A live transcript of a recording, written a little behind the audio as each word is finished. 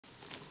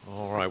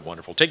All right,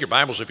 wonderful. Take your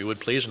Bibles, if you would,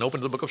 please, and open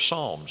to the book of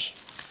Psalms.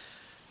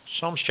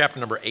 Psalms chapter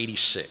number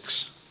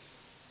 86.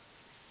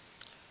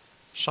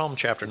 Psalm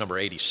chapter number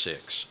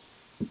 86.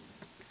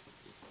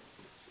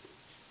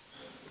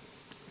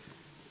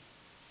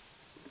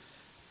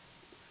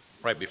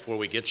 Right before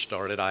we get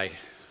started, I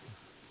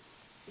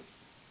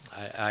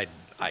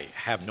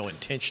have no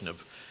intention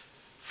of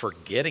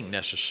forgetting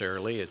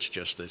necessarily. It's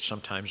just that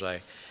sometimes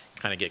I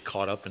kind of get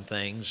caught up in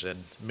things.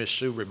 And Miss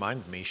Sue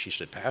reminded me. She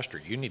said,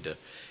 "Pastor, you need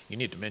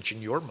to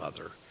mention your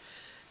mother."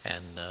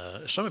 And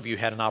some of you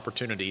had an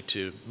opportunity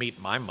to meet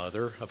my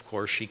mother. Of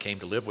course, she came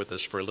to live with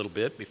us for a little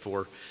bit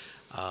before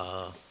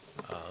the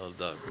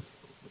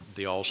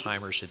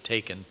Alzheimer's had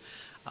taken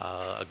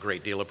a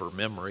great deal of her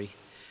memory.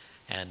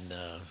 And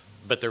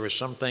but there were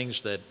some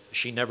things that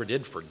she never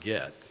did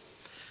forget.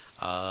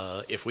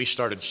 If we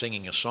started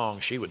singing a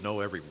song, she would know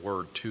every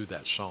word to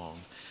that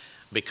song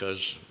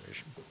because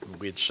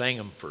we had sang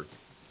them for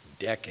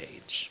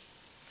decades.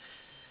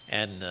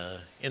 And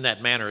in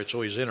that manner, it's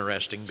always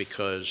interesting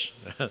because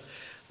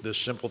the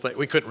simple thing,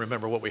 we couldn't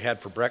remember what we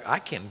had for breakfast. I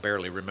can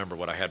barely remember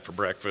what I had for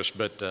breakfast,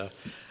 but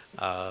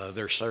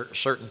there's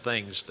certain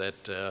things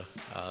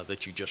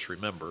that you just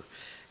remember.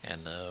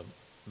 And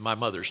my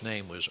mother's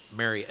name was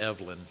Mary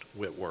Evelyn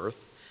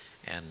Whitworth,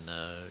 and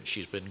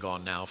she's been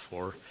gone now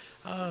for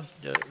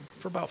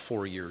about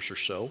 4 years or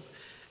so.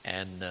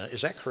 And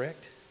is that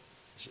correct?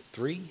 Is it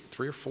three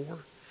or four?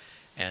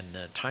 And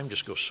time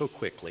just goes so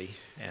quickly.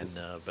 And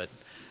but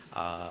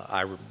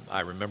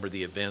I remember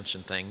the events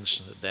and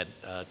things that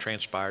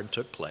transpired and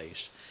took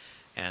place.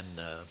 And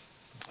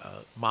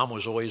Mom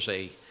was always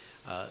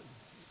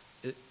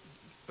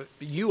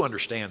you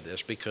understand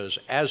this because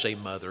as a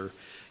mother,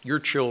 your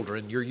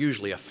children, you're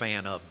usually a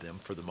fan of them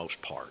for the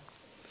most part.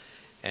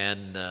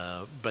 And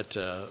but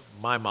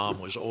my mom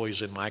was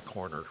always in my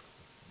corner,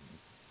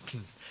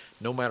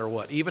 no matter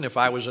what. Even if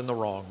I was in the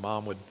wrong,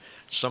 Mom would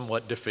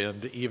somewhat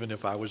defend, even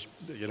if I was,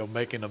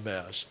 making a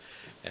mess.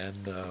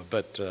 And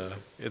but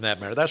in that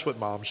manner, that's what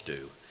moms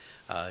do.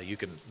 You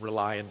can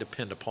rely and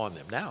depend upon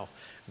them. Now,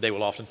 they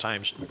will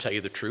oftentimes tell you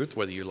the truth,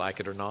 whether you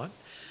like it or not.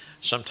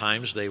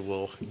 Sometimes they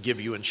will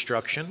give you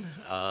instruction,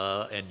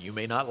 and you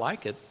may not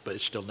like it, but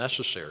it's still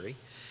necessary.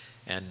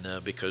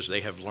 And because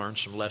they have learned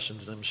some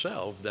lessons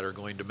themselves that are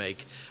going to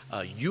make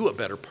you a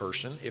better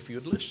person if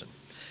you'd listen.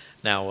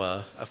 Now,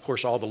 of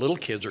course, all the little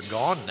kids are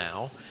gone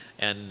now,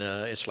 and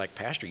it's like,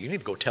 Pastor, you need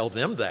to go tell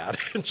them that.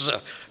 And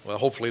so, well,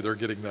 hopefully they're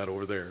getting that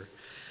over there.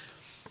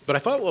 But I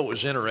thought what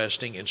was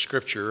interesting in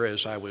Scripture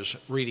as I was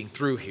reading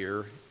through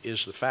here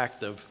is the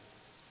fact of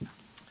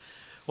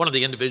one of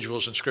the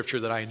individuals in Scripture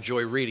that I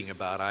enjoy reading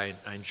about. I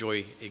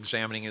enjoy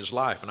examining his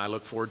life, and I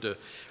look forward to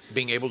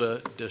being able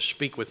to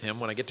speak with him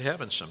when I get to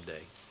heaven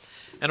someday.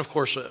 And of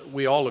course,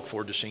 we all look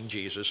forward to seeing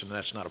Jesus, and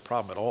that's not a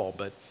problem at all.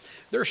 But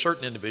there are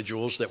certain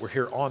individuals that were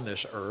here on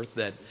this earth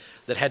that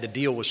had to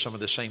deal with some of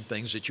the same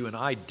things that you and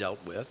I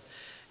dealt with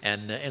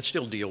and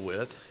still deal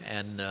with,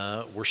 and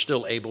we're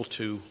still able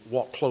to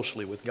walk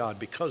closely with God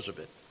because of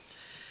it.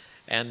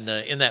 And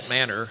in that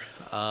manner,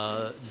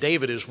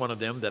 David is one of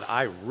them that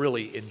I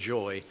really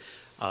enjoy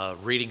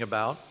reading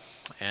about,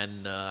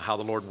 and how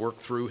the Lord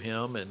worked through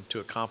him and to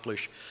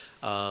accomplish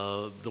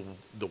the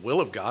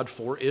will of God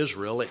for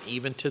Israel, and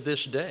even to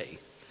this day.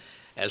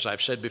 As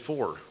I've said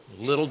before,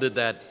 little did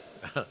that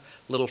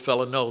little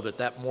fella know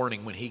that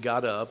morning when he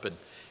got up and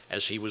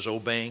as he was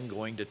obeying,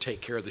 going to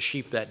take care of the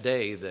sheep that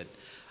day, that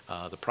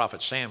the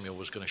prophet Samuel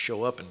was going to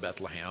show up in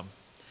Bethlehem.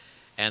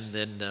 And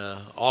then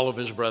all of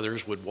his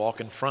brothers would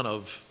walk in front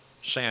of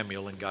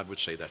Samuel, and God would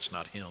say, "That's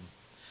not him."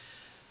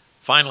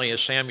 Finally,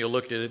 as Samuel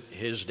looked at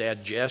his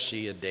dad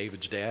Jesse and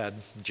David's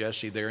dad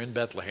Jesse there in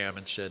Bethlehem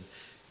and said,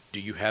 "Do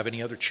you have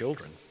any other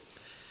children?"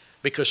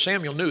 Because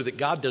Samuel knew that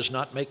God does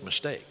not make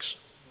mistakes.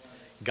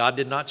 God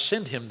did not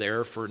send him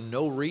there for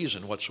no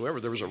reason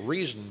whatsoever. There was a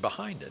reason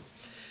behind it.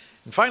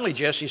 And finally,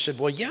 Jesse said,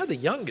 "Well, yeah, the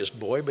youngest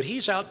boy, but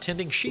he's out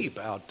tending sheep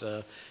out,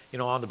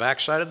 on the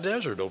backside of the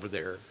desert over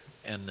there."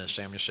 And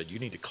Samuel said, "You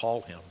need to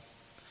call him."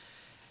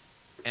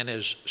 And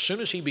as soon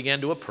as he began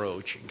to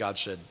approach, God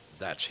said,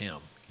 "That's him.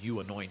 You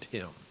anoint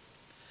him."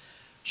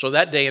 So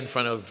that day in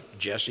front of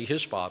Jesse,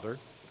 his father,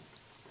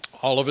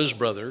 all of his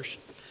brothers,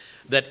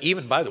 that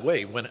even, by the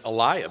way, when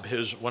Eliab,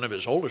 one of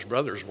his oldest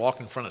brothers, walked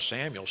in front of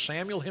Samuel,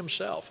 Samuel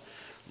himself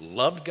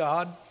loved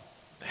God,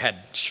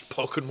 had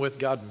spoken with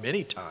God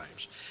many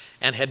times,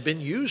 and had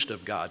been used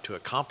of God to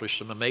accomplish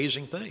some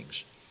amazing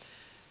things.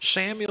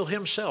 Samuel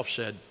himself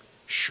said,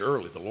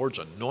 "Surely the Lord's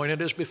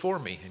anointed is before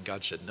me." And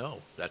God said,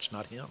 "No, that's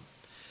not him.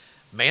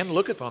 Man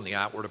looketh on the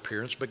outward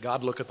appearance, but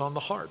God looketh on the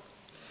heart."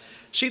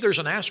 See, there's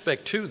an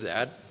aspect to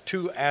that,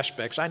 two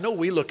aspects. I know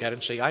we look at it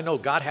and say, I know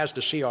God has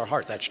to see our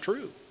heart. That's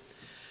true.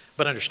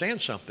 But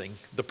understand something.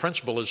 The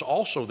principle is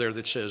also there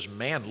that says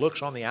man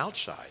looks on the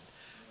outside.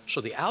 So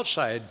the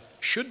outside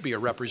should be a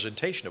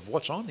representation of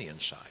what's on the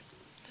inside.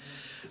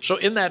 So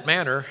in that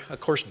manner, of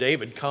course,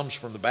 David comes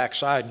from the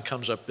backside and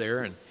comes up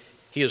there, and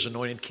he is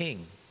anointed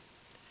king.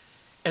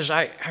 As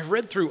I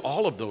read through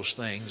all of those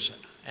things,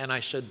 and I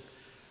said,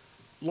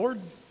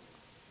 "Lord,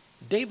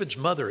 David's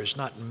mother is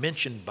not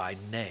mentioned by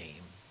name.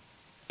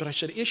 But I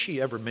said, is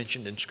she ever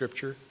mentioned in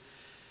Scripture?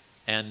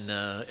 And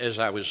as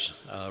I was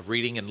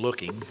reading and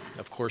looking,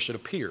 of course, it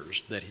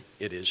appears that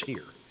it is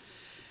here.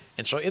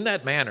 And so in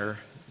that manner,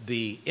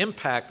 the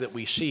impact that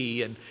we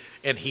see,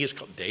 and he is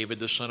called David,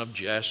 the son of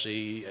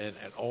Jesse, and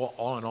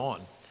on and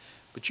on.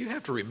 But you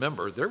have to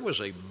remember, there was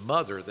a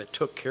mother that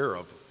took care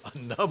of a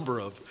number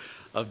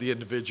of the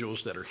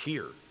individuals that are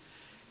here.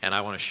 And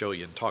I want to show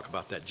you and talk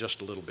about that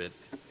just a little bit,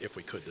 if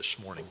we could, this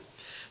morning.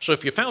 So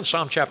if you found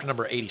Psalm chapter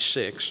number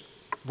 86,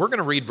 we're going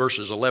to read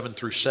verses 11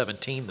 through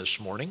 17 this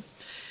morning.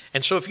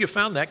 And so if you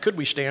found that, could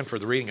we stand for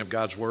the reading of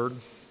God's Word?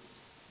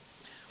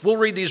 We'll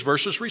read these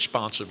verses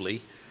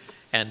responsively.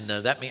 And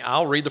that means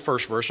I'll read the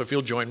first verse if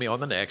you'll join me on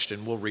the next,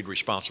 and we'll read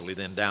responsively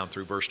then down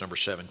through verse number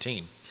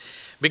 17.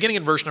 Beginning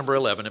in verse number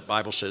 11, the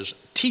Bible says,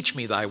 "Teach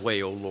me thy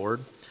way, O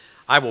Lord.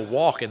 I will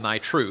walk in thy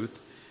truth.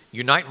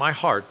 Unite my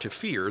heart to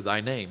fear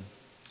thy name.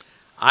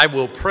 I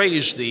will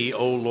praise thee,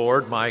 O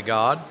Lord my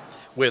God,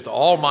 with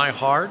all my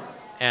heart,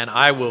 and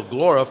I will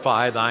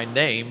glorify thy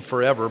name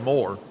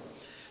forevermore.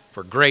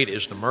 For great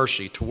is the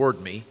mercy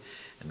toward me,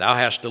 and thou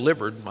hast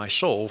delivered my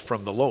soul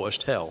from the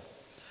lowest hell.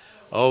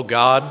 O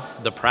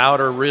God, the proud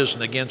are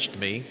risen against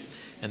me,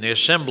 and the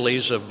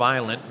assemblies of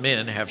violent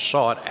men have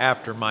sought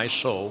after my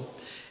soul,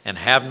 and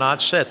have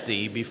not set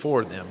thee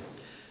before them.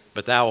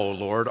 But thou, O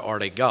Lord,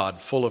 art a God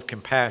full of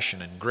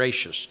compassion and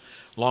gracious,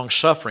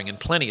 long-suffering and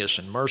plenteous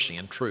in mercy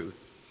and truth.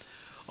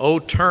 O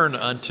turn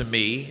unto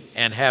me,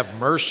 and have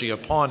mercy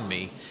upon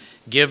me.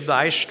 Give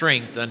thy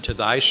strength unto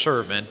thy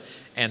servant,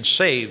 and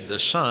save the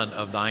son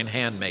of thine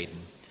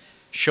handmaiden.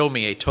 Show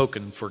me a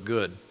token for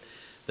good,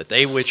 that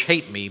they which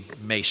hate me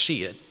may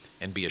see it,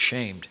 and be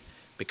ashamed,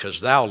 because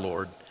thou,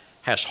 Lord,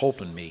 hast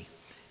holpen me,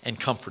 and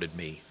comforted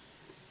me."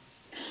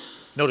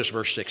 Notice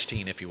verse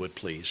 16, if you would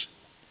please.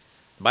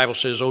 The Bible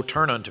says, "O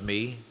turn unto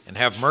me, and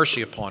have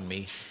mercy upon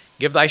me.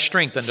 Give thy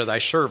strength unto thy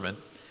servant,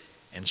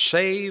 and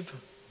save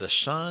the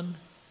son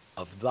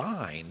of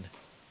thine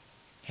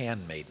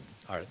handmaiden."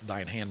 Or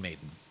thine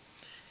handmaiden.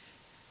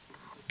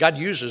 God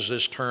uses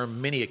this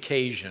term many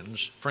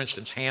occasions. For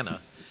instance,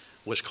 Hannah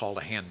was called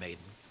a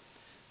handmaiden.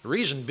 The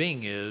reason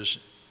being is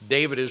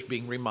David is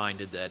being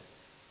reminded that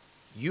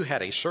you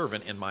had a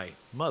servant in my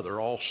mother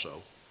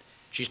also.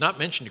 She's not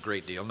mentioned a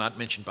great deal, not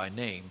mentioned by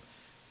name,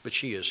 but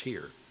she is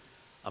here.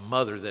 A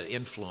mother that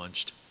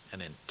influenced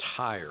an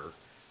entire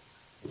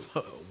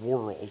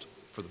world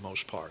for the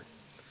most part.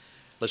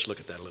 Let's look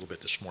at that a little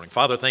bit this morning.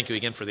 Father, thank you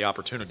again for the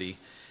opportunity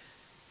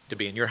to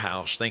be in your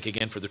house. Thank you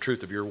again for the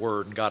truth of your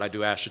word. And God, I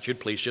do ask that you'd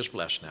please just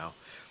bless now.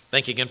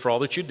 Thank you again for all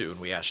that you do, and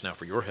we ask now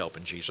for your help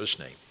in Jesus'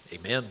 name.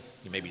 Amen.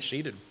 You may be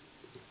seated.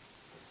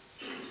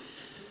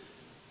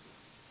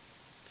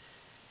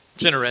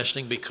 It's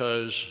interesting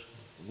because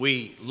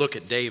we look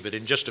at David.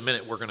 In just a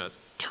minute, we're going to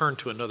turn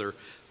to another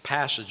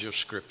passage of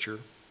Scripture.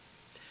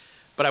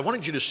 But I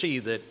wanted you to see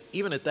that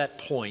even at that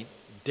point,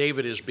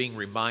 David is being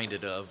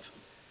reminded of,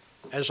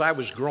 as I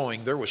was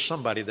growing, there was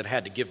somebody that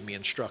had to give me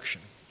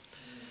instruction.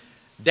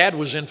 Dad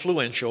was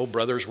influential,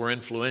 brothers were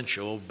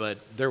influential,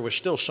 but there was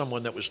still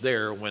someone that was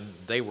there when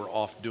they were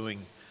off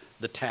doing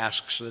the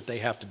tasks that they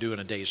have to do in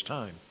a day's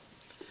time.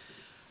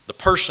 The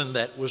person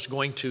that was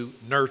going to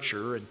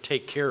nurture and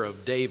take care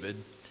of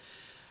David,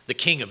 the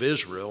king of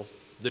Israel,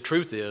 the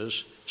truth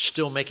is,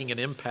 still making an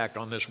impact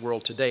on this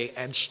world today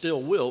and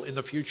still will in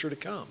the future to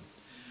come.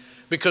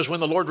 Because when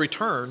the Lord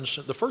returns,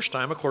 the first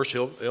time, of course,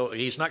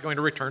 he's not going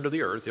to return to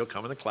the earth. He'll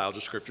come in the clouds,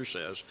 as Scripture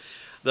says.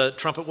 The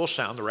trumpet will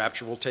sound, the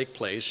rapture will take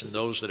place, and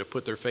those that have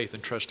put their faith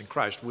and trust in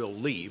Christ will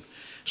leave.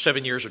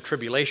 7 years of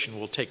tribulation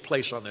will take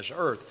place on this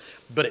earth.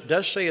 But it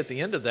does say at the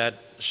end of that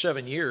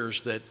 7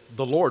 years that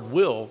the Lord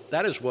will,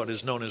 that is what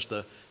is known as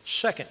the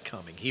second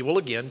coming. He will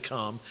again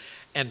come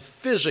and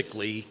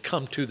physically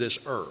come to this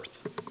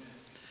earth.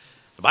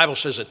 The Bible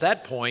says at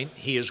that point,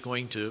 he is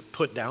going to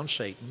put down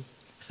Satan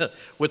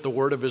with the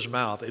word of his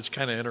mouth. It's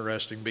kind of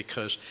interesting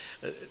because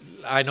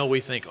I know we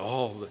think,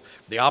 oh,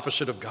 the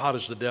opposite of God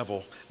is the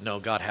devil. No,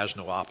 God has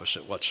no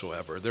opposite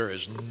whatsoever. There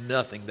is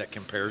nothing that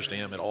compares to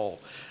him at all.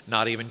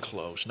 Not even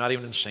close, not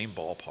even in the same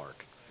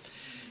ballpark.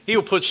 He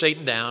will put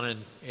Satan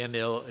down and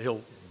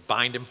he'll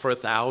bind him for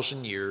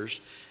 1,000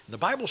 years. And the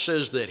Bible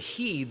says that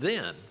he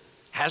then,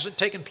 hasn't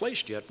taken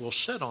place yet, will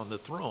sit on the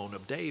throne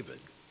of David.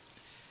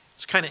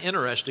 It's kind of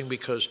interesting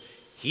because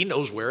he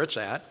knows where it's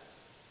at.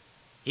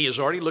 He is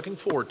already looking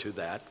forward to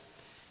that.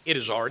 It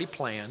is already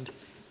planned,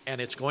 and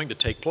it's going to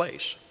take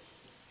place.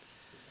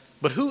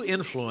 But who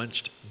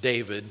influenced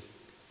David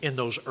in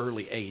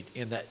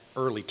that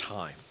early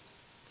time?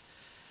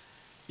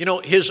 You know,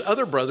 his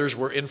other brothers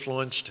were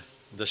influenced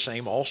the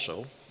same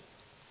also.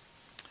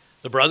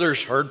 The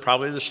brothers heard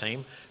probably the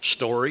same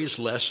stories,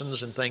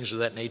 lessons, and things of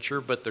that nature,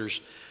 but there's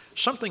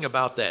something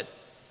about that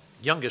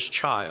youngest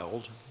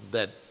child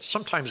that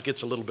sometimes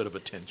gets a little bit of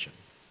attention.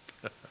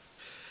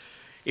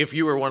 If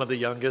you were one of the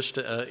youngest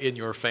in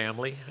your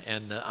family,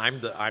 and I'm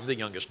the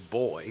youngest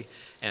boy,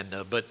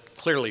 but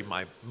clearly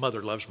my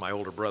mother loves my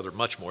older brother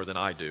much more than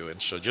I do,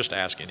 and so just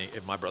ask any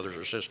of my brothers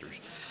or sisters.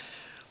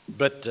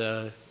 But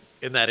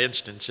in that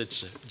instance,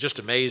 it's just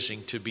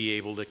amazing to be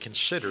able to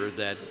consider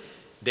that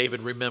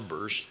David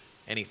remembers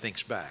and he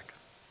thinks back.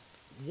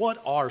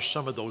 What are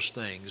some of those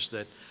things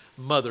that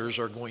mothers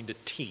are going to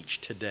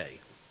teach today?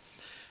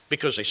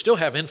 Because they still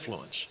have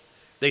influence.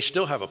 They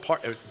still have a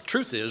part.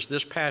 Truth is,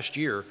 this past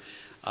year,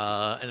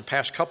 and the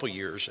past couple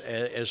years,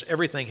 as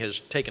everything has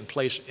taken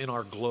place in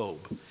our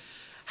globe,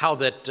 how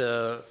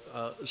that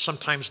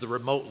sometimes the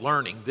remote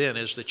learning then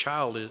as the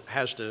child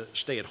has to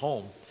stay at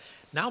home,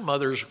 now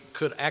mothers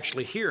could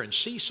actually hear and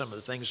see some of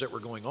the things that were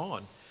going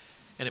on,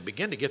 and it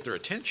began to get their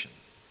attention.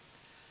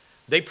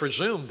 They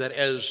presumed that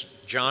as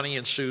Johnny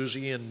and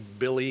Susie and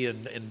Billy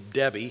and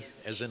Debbie,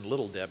 as in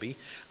little Debbie,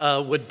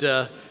 would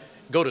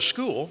go to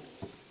school,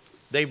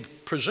 they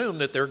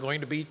presumed that they're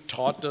going to be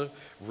taught to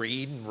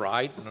read and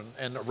write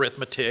and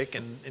arithmetic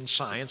and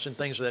science and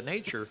things of that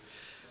nature.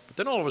 But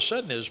then all of a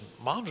sudden, as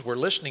moms were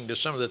listening to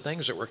some of the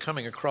things that were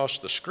coming across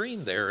the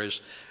screen there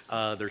as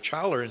their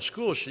child are in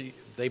school,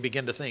 they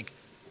began to think,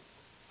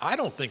 I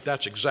don't think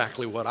that's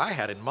exactly what I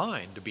had in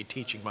mind to be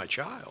teaching my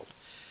child.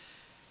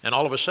 And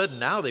all of a sudden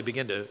now they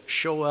begin to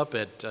show up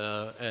at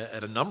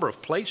a number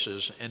of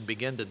places and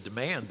begin to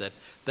demand that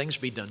things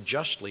be done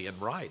justly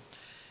and right.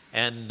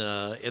 And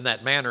in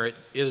that manner, it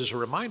is a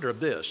reminder of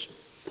this.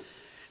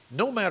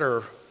 No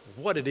matter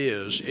what it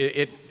is,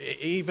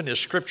 even as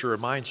Scripture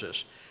reminds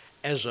us,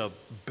 as a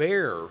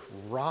bear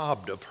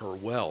robbed of her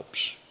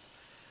whelps,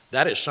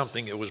 that is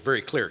something that was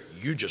very clear.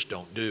 You just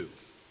don't do.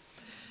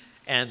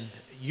 And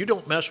you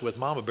don't mess with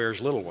Mama Bear's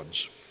little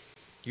ones.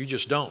 You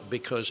just don't,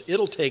 because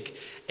it'll take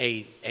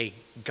a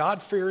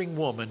God-fearing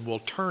woman will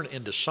turn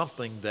into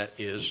something that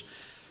is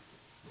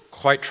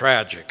quite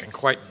tragic and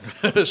quite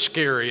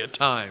scary at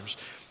times.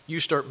 You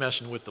start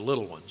messing with the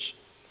little ones.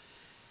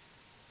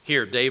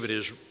 Here, David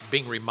is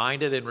being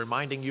reminded and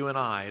reminding you and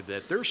I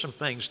that there are some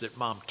things that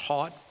Mom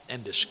taught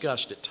and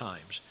discussed at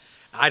times.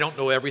 I don't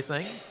know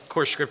everything. Of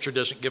course, Scripture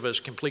doesn't give us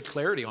complete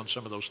clarity on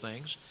some of those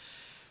things.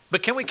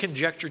 But can we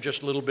conjecture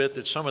just a little bit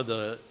that some of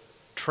the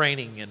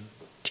training and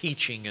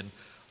teaching and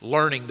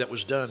learning that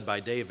was done by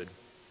David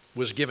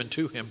was given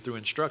to him through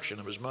instruction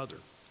of his mother?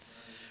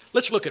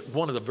 Let's look at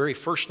one of the very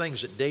first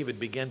things that David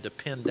began to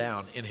pin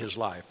down in his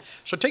life.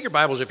 So take your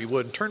Bibles, if you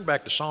would, and turn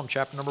back to Psalm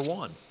chapter number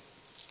 1.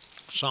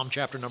 Psalm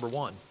chapter number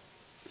 1.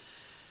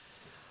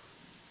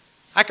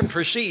 I can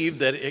perceive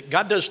that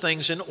God does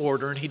things in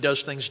order and He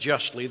does things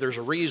justly. There's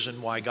a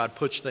reason why God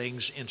puts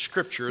things in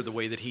Scripture the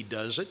way that He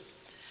does it.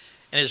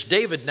 And as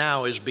David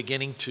now is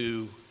beginning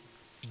to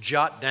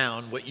jot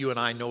down what you and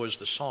I know as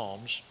the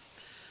Psalms,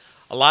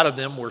 a lot of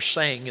them were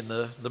sang in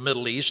the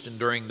Middle East and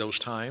during those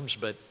times,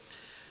 but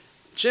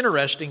it's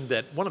interesting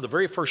that one of the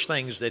very first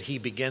things that he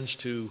begins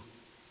to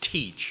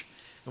teach,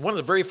 and one of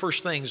the very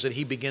first things that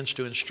he begins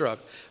to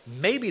instruct,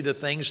 may be the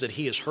things that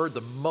he has heard the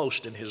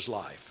most in his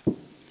life.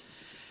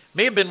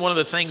 May have been one of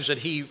the things that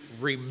he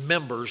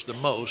remembers the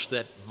most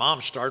that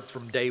Mom started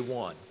from day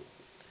one.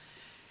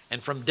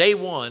 And from day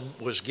one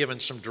was given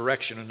some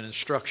direction and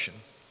instruction.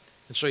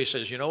 And so he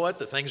says, you know what?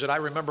 The things that I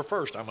remember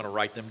first, I'm going to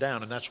write them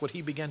down. And that's what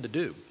he began to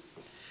do.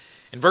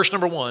 In verse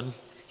number 1,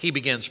 he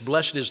begins,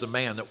 blessed is the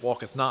man that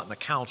walketh not in the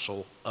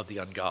counsel of the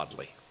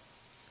ungodly.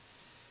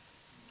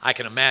 I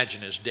can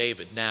imagine as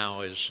David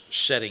now is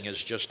sitting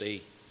as just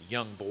a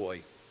young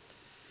boy.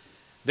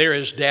 There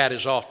his dad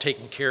is off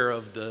taking care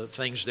of the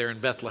things there in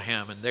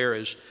Bethlehem, and there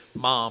his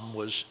mom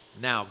was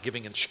now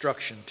giving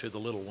instruction to the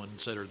little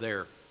ones that are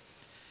there.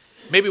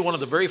 Maybe one of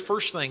the very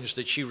first things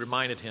that she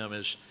reminded him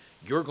is,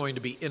 you're going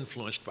to be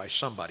influenced by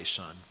somebody,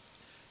 son.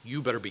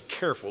 You better be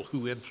careful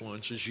who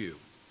influences you.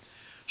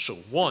 So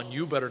one,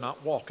 you better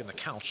not walk in the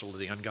counsel of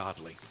the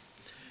ungodly.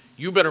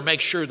 You better make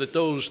sure that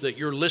those that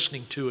you're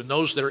listening to and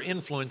those that are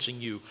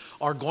influencing you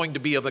are going to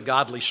be of a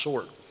godly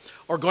sort,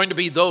 are going to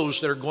be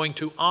those that are going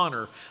to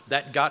honor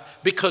that God.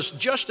 Because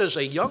just as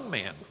a young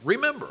man,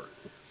 remember,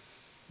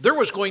 there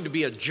was going to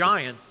be a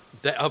giant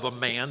of a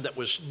man that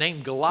was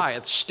named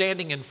Goliath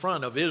standing in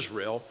front of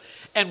Israel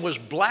and was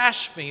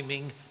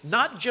blaspheming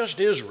not just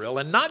Israel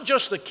and not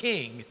just the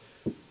king,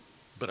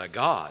 but a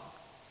God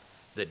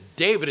that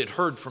David had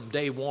heard from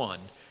day one.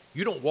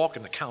 You don't walk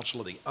in the counsel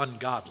of the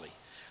ungodly.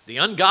 The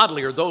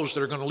ungodly are those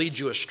that are going to lead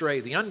you astray.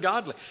 The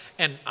ungodly.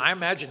 And I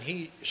imagine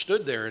he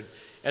stood there and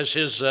as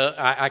his,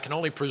 I can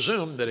only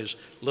presume that his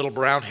little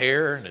brown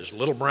hair and his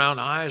little brown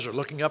eyes are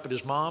looking up at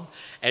his mom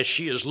as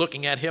she is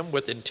looking at him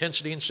with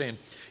intensity and saying,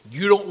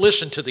 you don't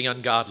listen to the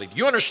ungodly. Do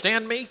you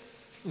understand me?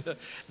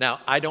 Now,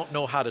 I don't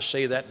know how to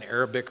say that in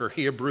Arabic or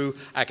Hebrew.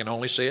 I can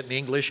only say it in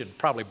English, and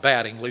probably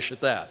bad English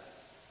at that.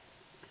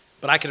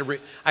 But I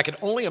can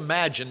only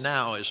imagine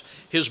now as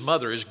his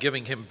mother is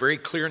giving him very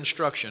clear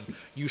instruction,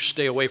 you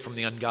stay away from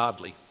the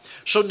ungodly.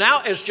 So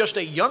now as just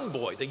a young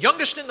boy, the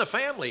youngest in the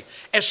family,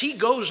 as he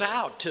goes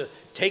out to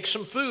take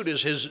some food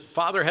as his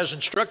father has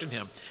instructed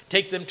him,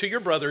 take them to your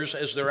brothers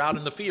as they're out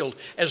in the field,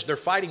 as they're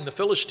fighting the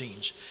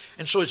Philistines.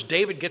 And so as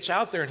David gets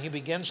out there and he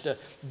begins to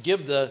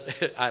give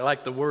I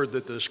like the word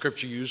that the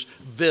Scripture used,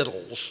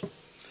 victuals.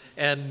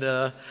 And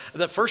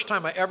the first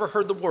time I ever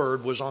heard the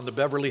word was on the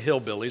Beverly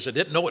Hillbillies. I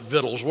didn't know what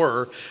victuals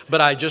were,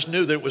 but I just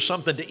knew that it was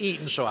something to eat,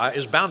 and so it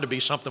was bound to be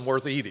something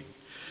worth eating.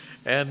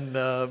 And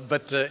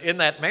but in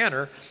that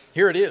manner,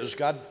 here it is.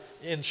 God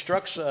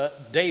instructs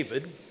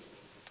David,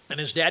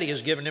 and his daddy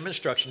has given him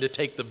instruction to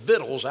take the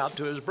victuals out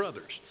to his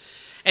brothers.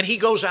 And he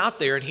goes out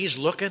there and he's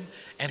looking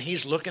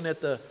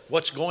at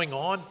what's going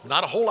on.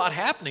 Not a whole lot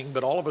happening,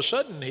 but all of a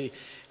sudden,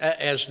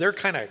 as they're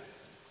kind of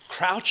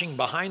crouching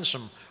behind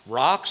some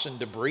rocks and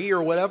debris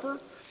or whatever,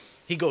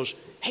 he goes,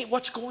 "Hey,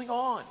 what's going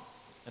on?"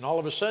 And all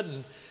of a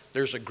sudden,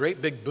 there's a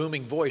great big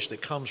booming voice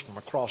that comes from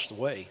across the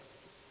way.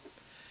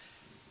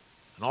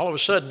 And all of a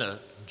sudden, a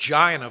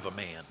giant of a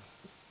man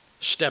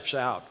steps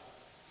out.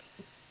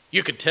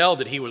 You could tell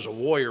that he was a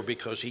warrior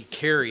because he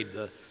carried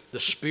the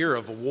spear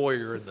of a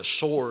warrior and the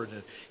sword.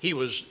 And he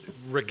was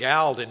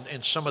regaled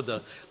in some of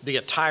the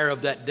attire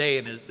of that day,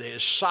 and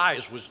his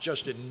size was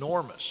just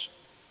enormous.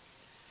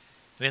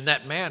 And in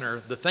that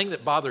manner, the thing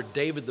that bothered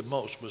David the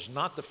most was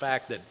not the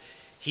fact that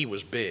he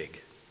was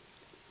big.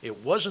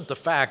 It wasn't the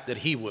fact that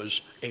he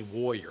was a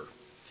warrior.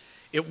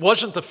 It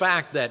wasn't the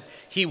fact that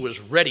he was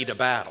ready to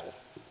battle.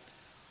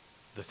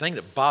 The thing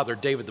that bothered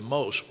David the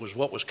most was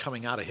what was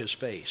coming out of his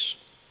face.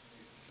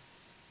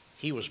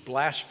 He was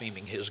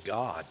blaspheming his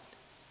God.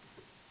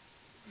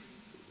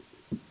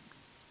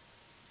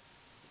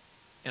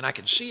 And I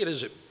can see it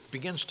as it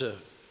begins to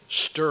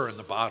stir in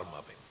the bottom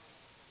of him.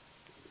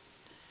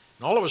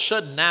 And all of a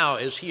sudden now,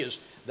 as he is,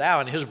 thou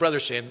and his brother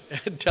saying,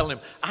 telling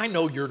him, "I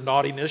know your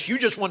naughtiness. You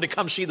just wanted to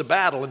come see the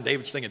battle." And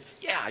David's thinking,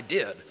 "Yeah, I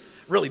did.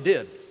 Really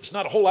did. There's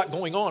not a whole lot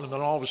going on." And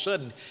then all of a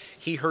sudden,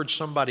 he heard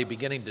somebody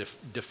beginning to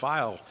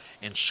defile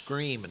and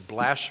scream and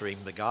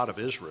blaspheme the God of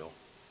Israel.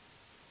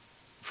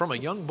 From a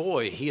young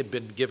boy, he had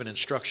been given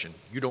instruction,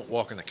 "You don't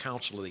walk in the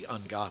counsel of the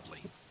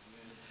ungodly."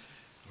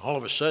 And all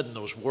of a sudden,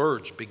 those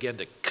words began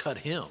to cut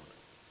him.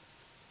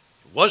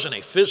 It wasn't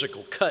a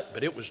physical cut,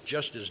 but it was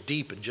just as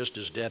deep and just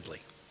as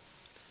deadly.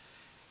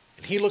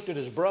 And he looked at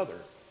his brother,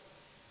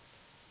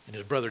 and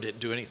his brother didn't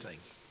do anything.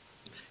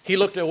 He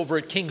looked over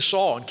at King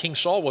Saul, and King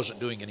Saul wasn't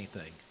doing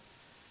anything.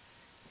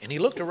 And he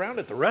looked around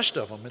at the rest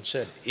of them and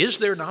said, "Is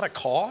there not a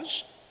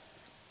cause?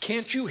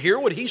 Can't you hear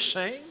what he's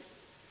saying?"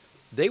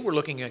 They were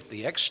looking at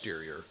the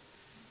exterior.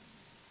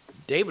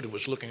 David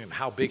was looking at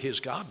how big his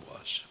God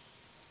was.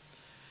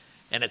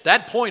 And at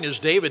that point, as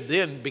David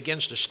then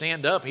begins to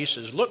stand up, he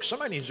says, "Look,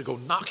 somebody needs to go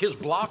knock his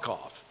block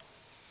off."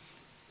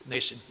 And they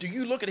said, "Do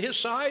you look at his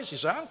size?" He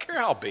said, "I don't care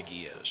how big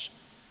he is."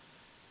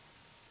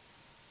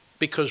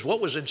 Because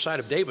what was inside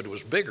of David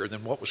was bigger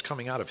than what was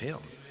coming out of him.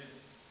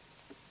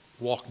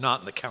 Walk not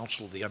in the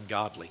counsel of the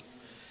ungodly.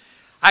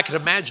 I can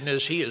imagine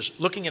as he is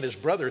looking at his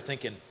brother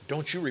thinking,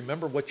 "Don't you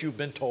remember what you've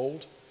been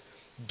told?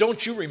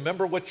 Don't you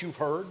remember what you've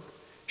heard?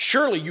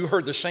 Surely you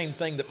heard the same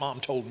thing that Mom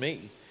told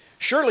me.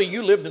 Surely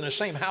you lived in the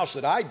same house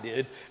that I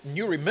did, and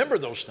you remember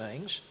those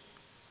things."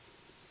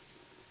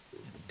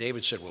 And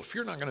David said, "Well, if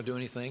you're not going to do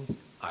anything,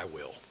 I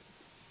will."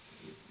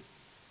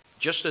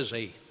 Just as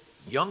a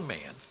young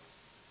man,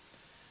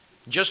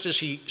 just as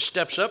he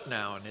steps up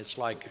now, and it's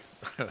like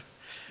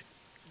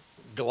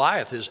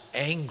Goliath is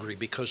angry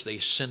because they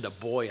send a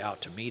boy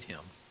out to meet him.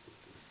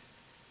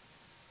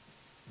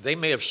 They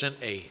may have sent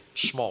a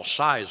small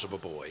size of a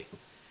boy,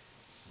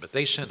 but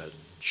they sent a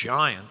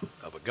giant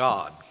of a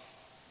God.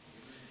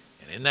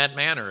 And in that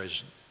manner,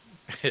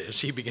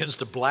 as he begins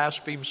to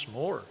blaspheme some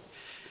more,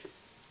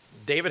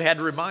 David had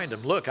to remind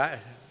him, "Look,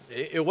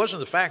 it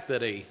wasn't the fact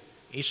that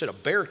he said a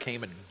bear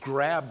came and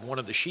grabbed one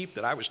of the sheep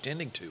that I was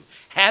tending to,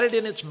 had it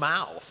in its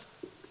mouth."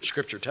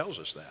 Scripture tells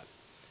us that.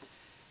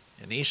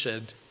 And he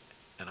said,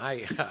 "And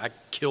I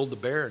killed the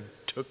bear and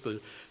took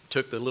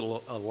the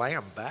little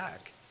lamb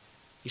back."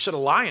 He said a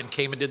lion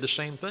came and did the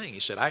same thing. He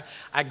said,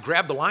 I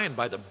grabbed the lion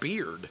by the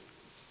beard.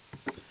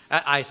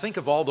 I think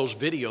of all those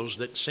videos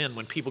that send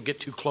when people get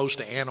too close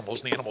to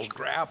animals and the animals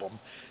grab them.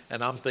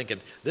 And I'm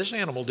thinking, this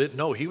animal didn't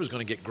know he was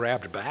going to get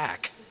grabbed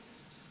back.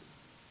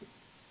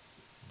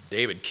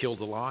 David killed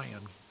the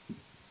lion.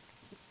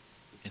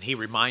 And he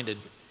reminded,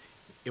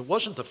 it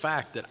wasn't the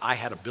fact that I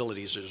had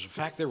abilities, it was the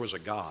fact there was a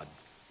God.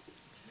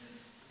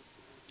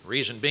 The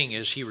reason being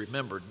is he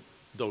remembered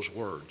those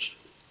words.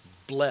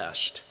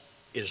 Blessed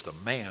is the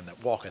man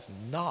that walketh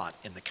not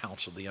in the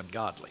counsel of the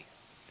ungodly.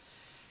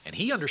 And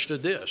he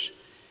understood this.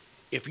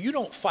 If you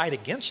don't fight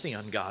against the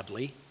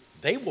ungodly,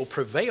 they will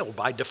prevail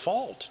by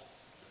default.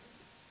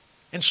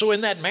 And so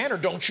in that manner,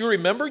 don't you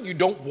remember you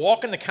don't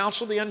walk in the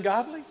counsel of the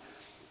ungodly?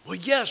 Well,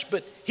 yes,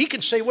 but he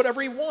can say whatever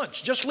he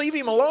wants. Just leave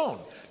him alone.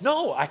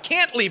 No, I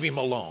can't leave him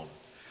alone.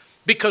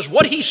 Because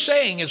what he's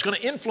saying is going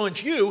to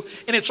influence you,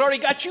 and it's already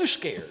got you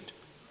scared.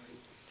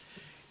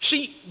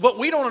 See, what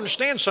we don't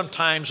understand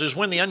sometimes is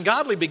when the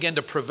ungodly begin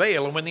to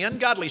prevail, and when the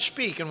ungodly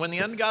speak, and when the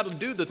ungodly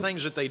do the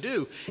things that they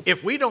do,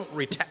 if we don't,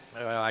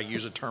 I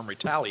use the term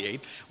retaliate,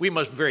 we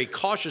must very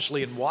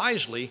cautiously and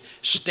wisely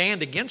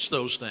stand against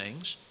those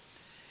things.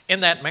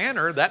 In that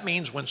manner, that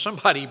means when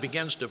somebody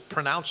begins to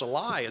pronounce a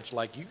lie, it's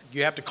like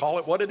you have to call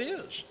it what it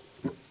is.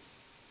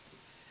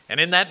 And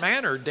in that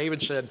manner,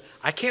 David said,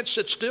 I can't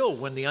sit still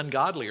when the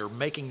ungodly are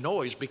making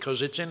noise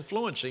because it's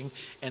influencing,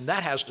 and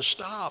that has to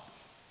stop.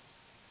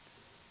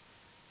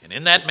 And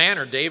in that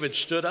manner, David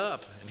stood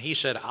up and he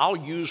said, I'll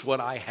use what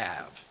I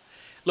have.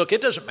 Look,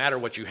 it doesn't matter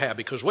what you have,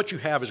 because what you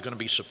have is going to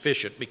be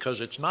sufficient,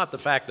 because it's not the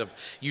fact of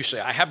you say,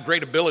 I have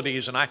great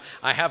abilities and I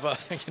have a,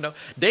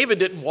 David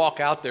didn't walk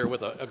out there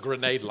with a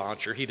grenade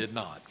launcher. He did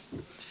not.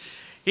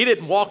 He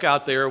didn't walk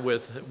out there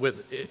with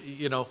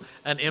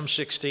an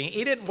M16.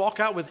 He didn't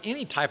walk out with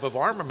any type of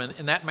armament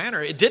in that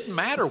manner. It didn't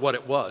matter what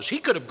it was. He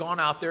could have gone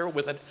out there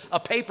with a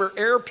paper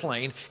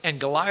airplane and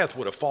Goliath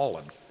would have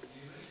fallen.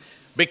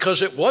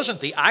 Because it wasn't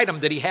the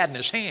item that he had in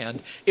his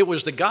hand. It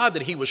was the God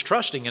that he was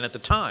trusting in at the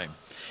time.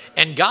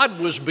 And God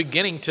was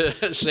beginning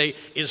to say,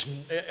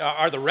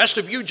 are the rest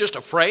of you just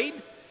afraid?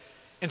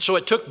 And so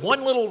it took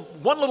one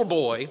little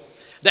boy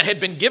that had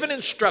been given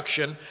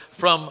instruction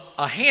from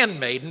a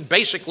handmaiden,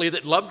 basically,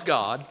 that loved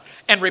God,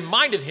 and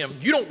reminded him,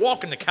 you don't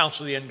walk in the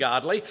counsel of the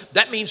ungodly.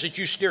 That means that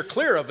you steer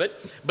clear of it.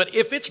 But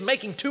if it's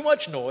making too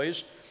much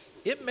noise,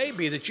 it may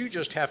be that you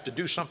just have to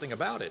do something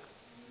about it.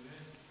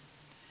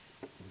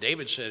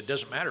 David said, it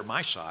doesn't matter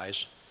my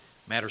size,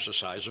 it matters the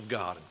size of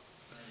God.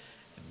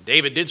 And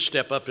David did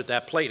step up at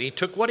that plate. He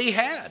took what he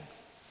had.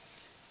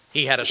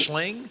 He had a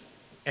sling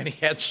and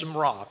he had some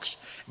rocks.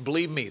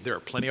 Believe me, there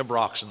are plenty of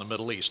rocks in the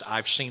Middle East.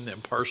 I've seen them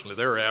personally.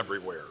 They're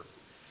everywhere.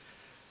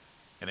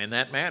 And in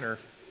that manner,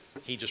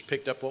 he just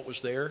picked up what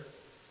was there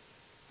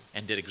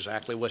and did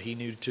exactly what he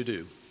needed to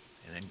do.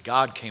 And then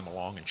God came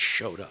along and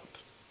showed up.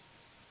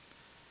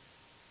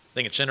 I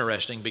think it's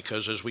interesting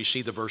because as we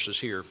see the verses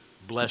here,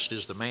 blessed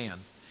is the man.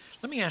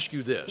 Let me ask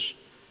you this.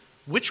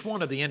 Which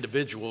one of the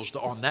individuals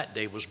on that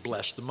day was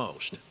blessed the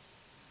most?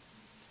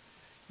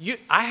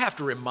 I have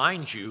to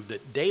remind you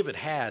that David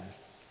had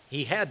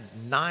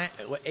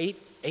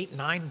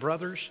nine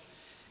brothers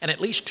and at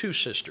least 2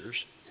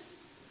 sisters.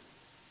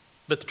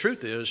 But the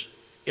truth is,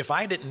 if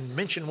I didn't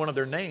mention one of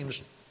their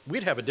names,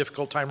 we'd have a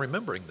difficult time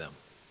remembering them.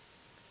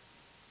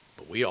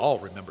 But we all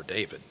remember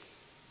David.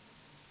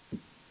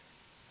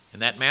 In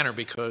that manner,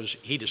 because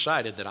he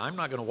decided that I'm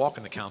not going to walk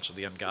in the counsel of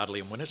the ungodly,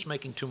 and when it's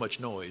making too much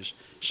noise,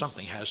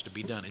 something has to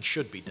be done and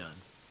should be done.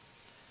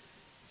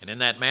 And in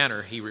that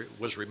manner, he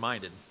was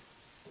reminded,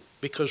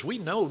 because we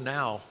know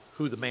now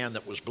who the man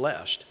that was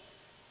blessed,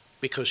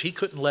 because he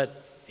couldn't let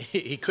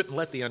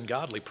the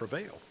ungodly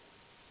prevail.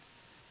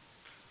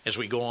 As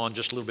we go on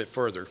just a little bit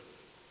further,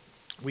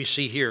 we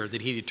see here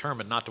that he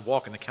determined not to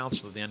walk in the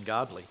counsel of the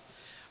ungodly.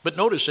 But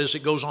notice as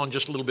it goes on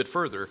just a little bit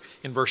further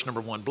in verse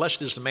number 1,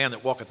 blessed is the man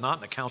that walketh not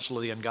in the counsel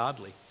of the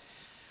ungodly.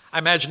 I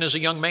imagine as a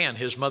young man,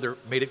 his mother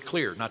made it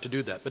clear not to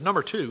do that. But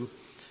number 2,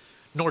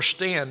 nor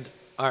standeth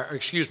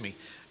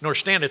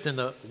in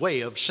the way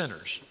of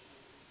sinners.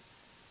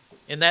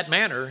 In that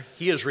manner,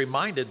 he is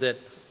reminded that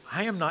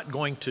I am not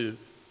going to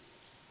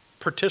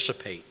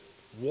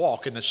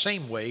walk in the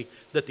same way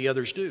that the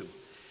others do.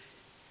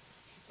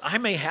 I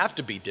may have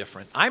to be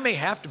different. I may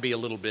have to be a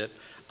little bit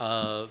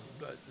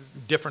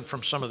different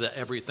from some of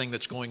everything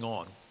that's going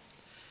on.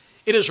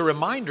 It is a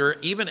reminder,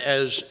 even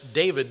as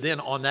David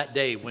then on that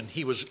day when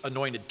he was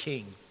anointed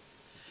king,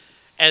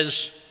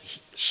 as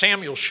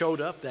Samuel showed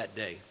up that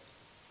day,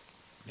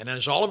 and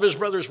as all of his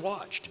brothers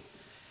watched,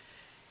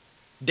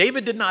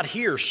 David did not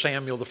hear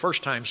Samuel the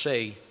first time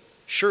say,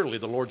 surely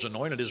the Lord's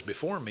anointed is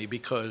before me,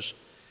 because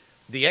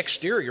the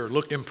exterior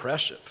looked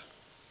impressive,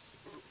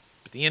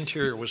 but the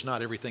interior was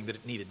not everything that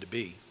it needed to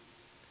be.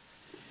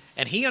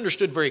 And he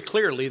understood very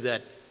clearly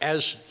that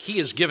as he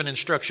is given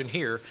instruction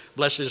here,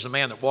 blessed is the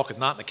man that walketh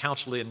not in the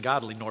counsel of the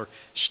ungodly, nor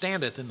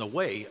standeth in the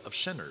way of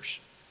sinners.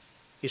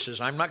 He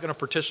says, I'm not going to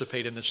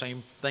participate in the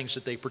same things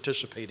that they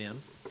participate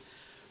in.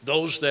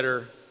 Those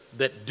that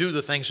do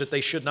the things that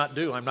they should not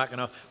do, I'm not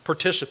going to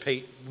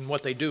participate in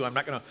what they do. I'm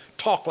not going to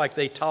talk like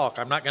they talk.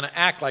 I'm not going to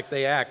act like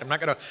they act. I'm not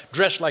going to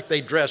dress like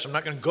they dress. I'm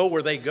not going to go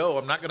where they go.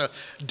 I'm not going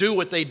to do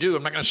what they do.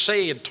 I'm not going to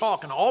say and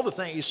talk and all the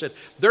things. He said,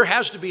 there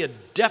has to be a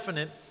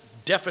definite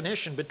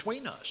definition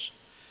between us.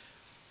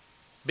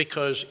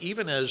 Because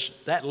even as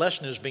that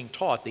lesson is being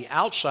taught, the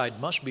outside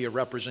must be a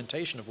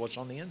representation of what's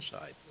on the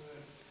inside.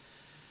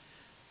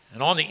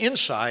 And on the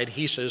inside,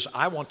 he says,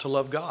 I want to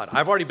love God.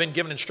 I've already been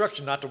given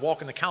instruction not to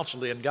walk in the counsel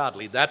of the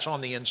ungodly. That's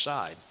on the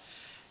inside.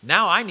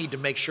 Now I need to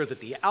make sure that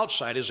the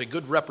outside is a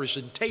good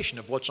representation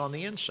of what's on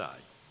the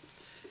inside.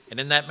 And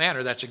in that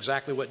manner, that's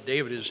exactly what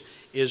David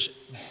is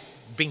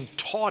being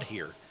taught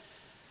here.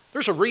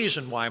 There's a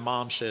reason why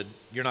Mom said,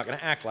 you're not going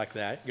to act like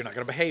that. You're not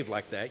going to behave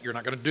like that. You're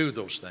not going to do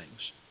those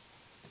things.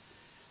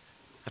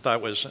 I thought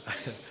it was,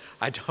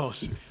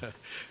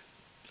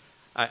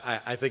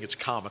 I think it's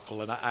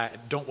comical, and I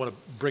don't want to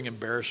bring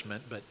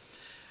embarrassment,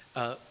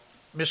 but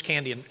Miss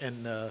Candy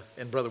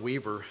and Brother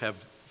Weaver have,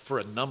 for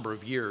a number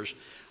of years,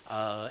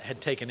 had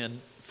taken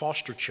in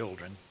foster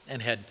children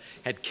and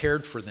had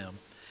cared for them.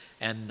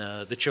 And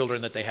the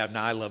children that they have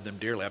now, I love them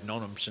dearly. I've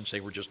known them since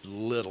they were just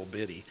little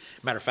bitty.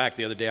 Matter of fact,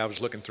 the other day I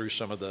was looking through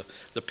some of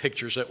the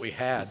pictures that we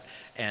had,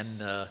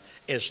 and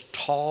as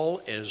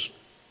tall as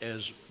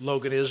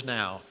Logan is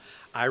now,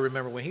 I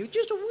remember when he was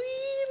just a wee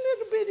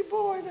little bitty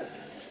boy.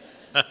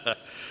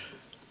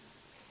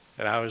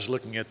 And I was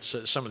looking at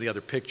some of the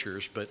other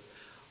pictures, but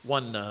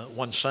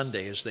one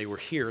Sunday as they were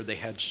here, they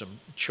had some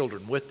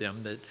children with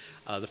them that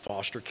the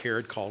foster care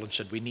had called and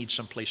said, we need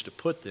some place to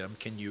put them.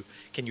 Can you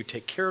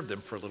take care of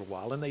them for a little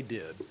while? And they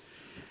did.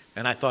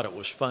 And I thought it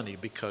was funny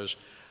because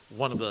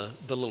one of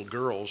the little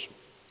girls,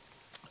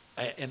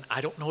 and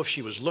I don't know if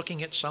she was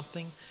looking at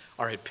something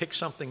or had picked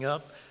something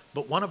up,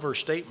 but one of her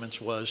statements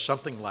was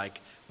something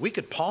like, we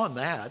could pawn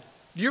that.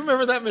 Do you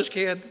remember that, Miss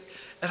Candy?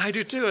 And I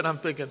do too. And I'm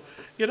thinking,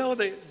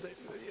 they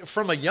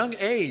from a young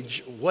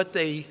age, what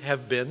they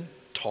have been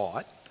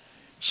taught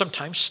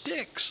sometimes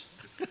sticks.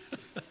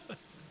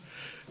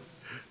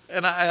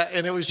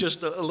 And it was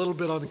just a little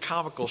bit on the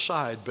comical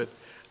side, but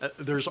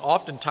there's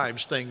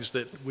oftentimes things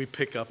that we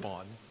pick up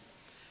on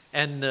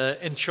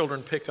and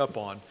children pick up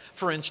on.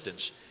 For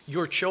instance,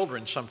 your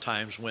children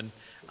sometimes when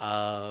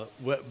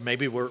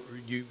maybe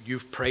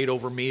you've prayed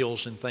over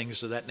meals and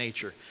things of that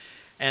nature.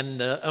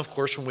 And of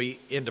course, when we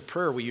end a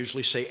prayer, we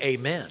usually say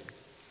amen.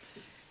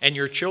 And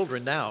your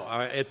children now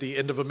are at the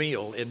end of a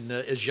meal, and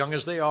as young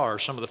as they are,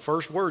 some of the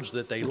first words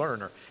that they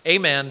learn are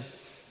amen,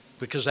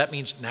 because that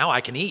means now I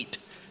can eat.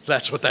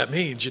 That's what that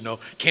means,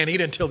 Can't eat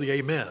until the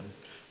amen.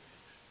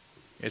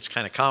 It's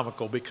kind of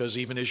comical because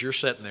even as you're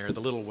sitting there,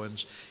 the little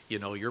ones,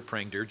 you're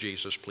praying, dear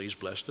Jesus, please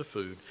bless the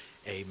food.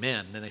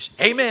 Amen. And then they say,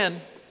 amen,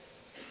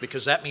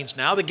 because that means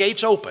now the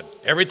gate's open.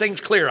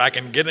 Everything's clear. I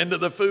can get into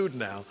the food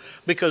now.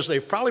 Because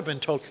they've probably been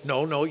told,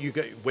 no,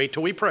 wait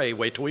till we pray,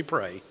 wait till we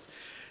pray.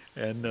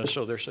 And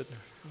so they're sitting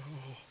there,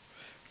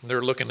 and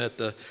they're looking at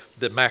the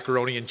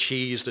macaroni and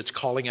cheese that's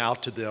calling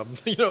out to them,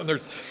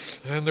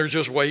 and they're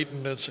just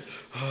waiting. It's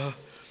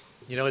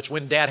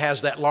when Dad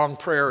has that long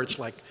prayer. It's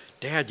like,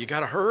 Dad, you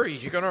got to hurry.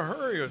 You got to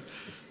hurry.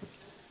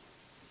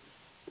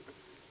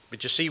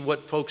 But you see,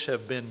 what folks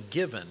have been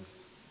given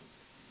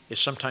is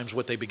sometimes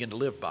what they begin to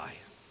live by.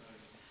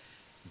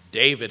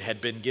 David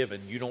had been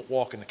given, you don't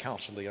walk in the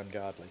counsel of the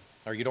ungodly,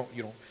 or you don't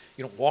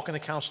walk in the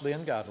counsel of the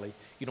ungodly.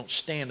 You don't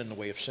stand in the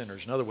way of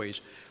sinners. In other ways,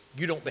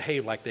 you don't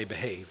behave like they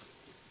behave.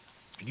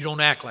 You don't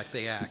act like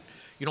they act.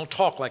 You don't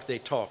talk like they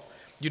talk.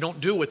 You don't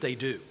do what they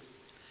do.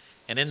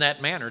 And in that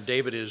manner,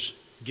 David is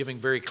giving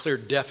very clear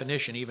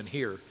definition even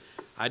here.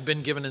 I'd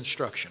been given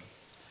instruction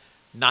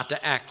not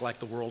to act like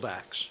the world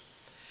acts.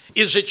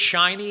 Is it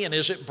shiny and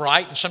is it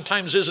bright and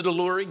sometimes is it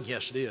alluring?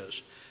 Yes, it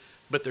is.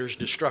 But there's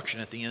destruction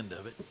at the end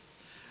of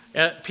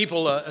it.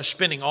 People are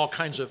spending all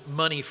kinds of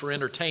money for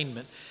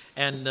entertainment.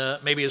 And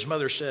maybe his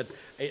mother said,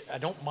 I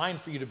don't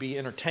mind for you to be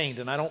entertained,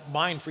 and I don't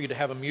mind for you to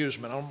have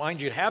amusement. I don't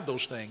mind you to have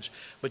those things.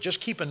 But just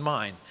keep in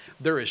mind,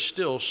 there is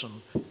still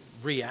some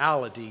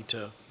reality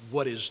to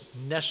what is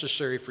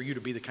necessary for you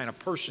to be the kind of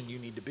person you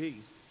need to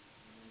be.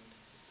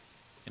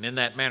 And in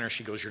that manner,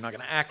 she goes, you're not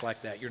going to act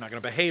like that. You're not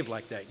going to behave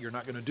like that. You're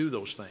not going to do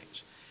those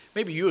things.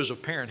 Maybe you as a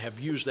parent have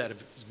used that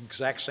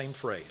exact same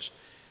phrase.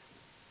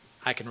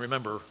 I can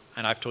remember,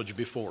 and I've told you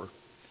before,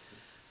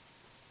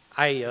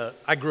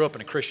 I grew up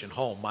in a Christian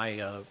home.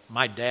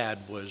 My dad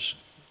was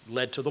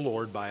led to the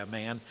Lord by a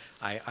man.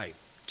 I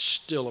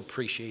still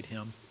appreciate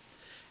him.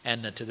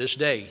 And to this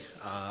day,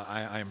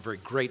 I am very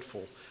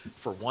grateful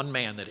for one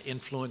man that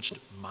influenced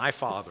my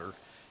father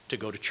to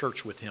go to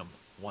church with him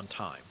one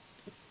time,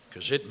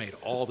 because it made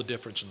all the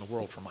difference in the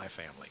world for my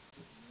family.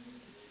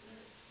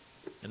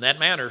 In that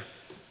manner,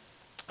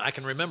 I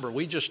can remember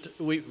we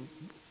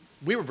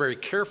were very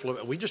careful of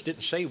it. We just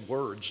didn't say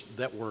words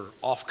that were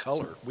off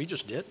color. We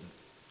just didn't.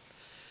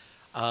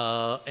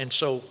 And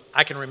so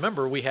I can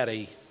remember we had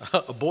a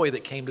boy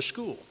that came to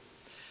school,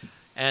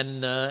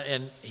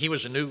 and he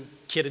was a new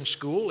kid in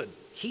school, and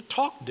he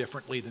talked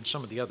differently than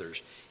some of the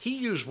others. He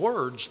used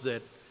words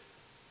that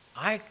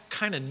I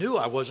kind of knew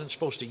I wasn't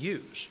supposed to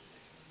use,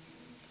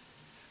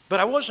 but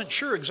I wasn't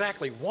sure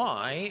exactly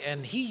why,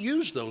 and he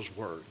used those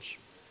words.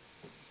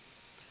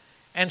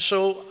 And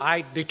so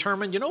I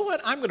determined, you know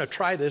what, I'm going to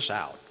try this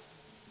out.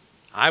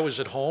 I was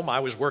at home. I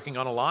was working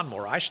on a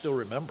lawnmower. I still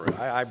remember it.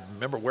 I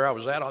remember where I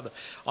was at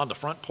on the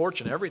front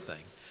porch and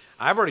everything.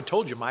 I've already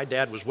told you my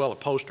dad was well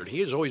upholstered. He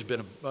has always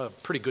been a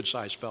pretty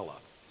good-sized fella.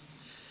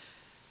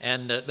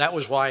 And that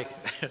was why,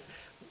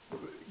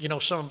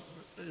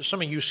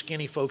 some of you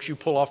skinny folks, you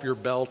pull off your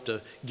belt to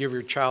give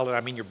your child,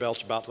 your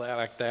belt's about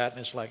like that,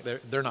 and it's like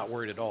they're not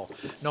worried at all.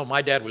 No,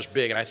 my dad was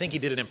big, and I think he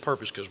did it on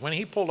purpose, because when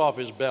he pulled off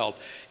his belt,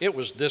 it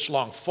was this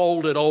long,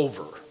 folded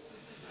over.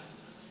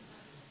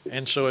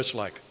 And so it's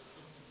like,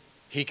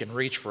 he can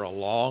reach for a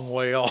long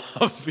way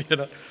off,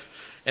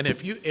 And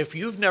if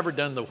you've never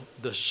done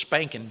the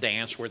spanking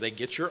dance where they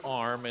get your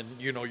arm and,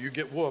 you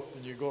get whooped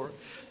and you go,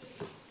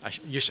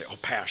 you say, oh,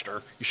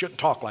 Pastor, you shouldn't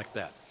talk like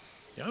that.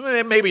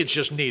 Maybe it's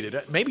just needed.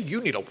 Maybe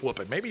you need a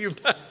whooping. Maybe you've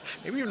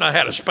not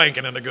had a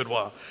spanking in a good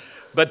while.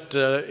 But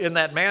in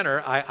that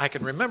manner, I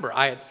can remember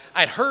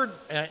I'd heard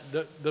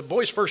the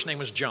boy's first name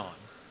was John.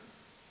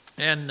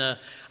 And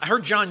I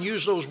heard John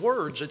use those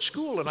words at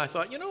school, and I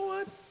thought, you know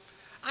what?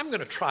 I'm going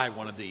to try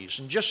one of these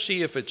and just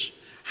see if it's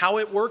how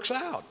it works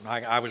out.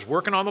 I was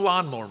working on the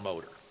lawnmower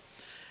motor,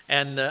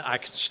 And I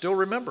can still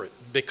remember it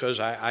because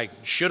I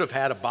should have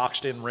had a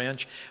boxed-in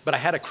wrench, but I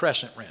had a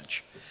crescent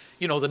wrench,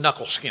 you know, the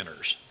knuckle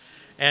skinners.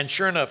 And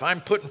sure enough,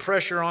 I'm putting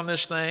pressure on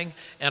this thing,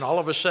 and all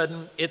of a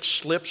sudden it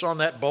slips on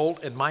that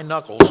bolt, and my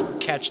knuckles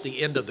catch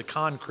the end of the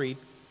concrete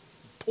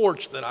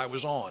porch that I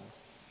was on.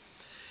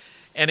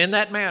 And in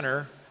that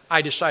manner,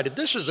 I decided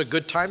this is a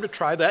good time to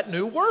try that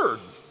new word.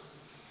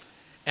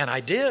 And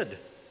I did.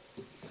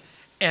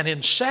 And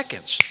in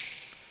seconds,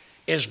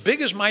 as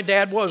big as my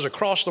dad was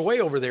across the way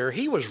over there,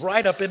 he was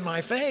right up in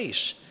my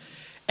face.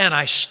 And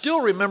I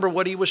still remember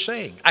what he was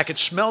saying. I could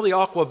smell the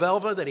aqua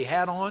velva that he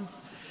had on.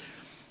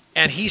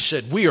 And he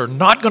said, we are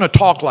not going to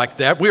talk like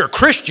that. We are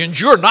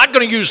Christians. You're not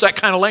going to use that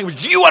kind of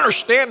language. Do you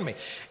understand me?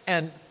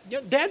 And you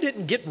know, Dad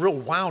didn't get real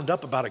wound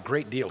up about a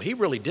great deal. He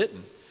really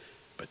didn't.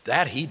 But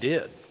that he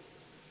did.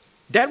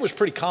 Dad was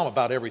pretty calm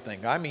about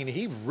everything. I mean,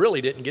 he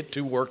really didn't get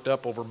too worked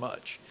up over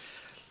much.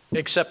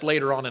 Except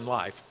later on in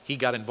life, he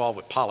got involved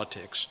with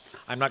politics.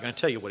 I'm not going to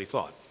tell you what he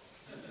thought.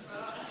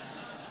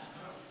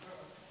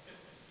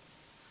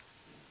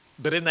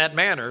 But in that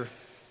manner,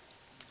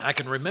 I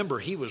can remember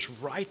he was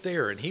right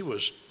there and he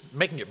was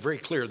making it very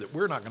clear that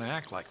we're not going to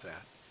act like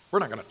that. We're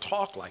not going to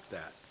talk like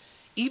that.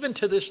 Even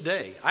to this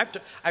day,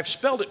 I've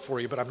spelled it for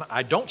you, but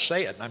I don't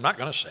say it, and I'm not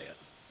going to say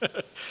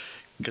it.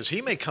 Because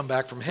he may come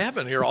back from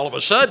heaven here all of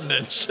a sudden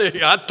and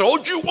say, I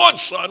told you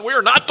once, son,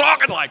 we're not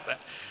talking like that.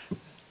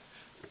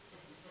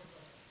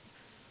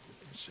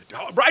 Said,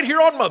 right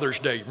here on Mother's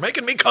Day, you're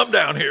making me come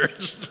down here.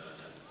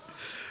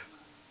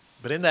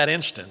 But in that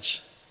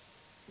instance,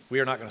 we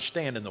are not going to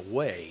stand in the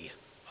way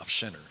of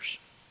sinners.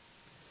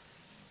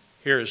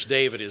 Here as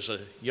David is a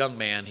young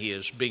man, he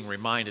is being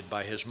reminded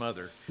by his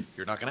mother,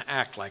 you're not going to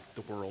act like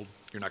the world.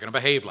 You're not going to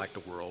behave like the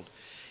world.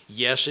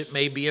 Yes, it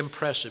may be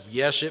impressive.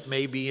 Yes, it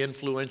may be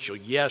influential.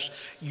 Yes,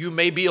 you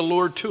may be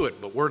allured to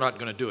it, but we're not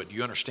going to do it. Do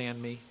you understand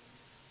me?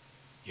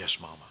 Yes,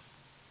 Mama,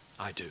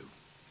 I do.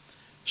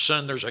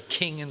 Son, there's a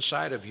king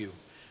inside of you,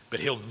 but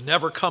he'll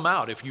never come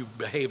out if you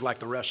behave like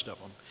the rest of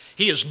them.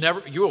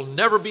 You will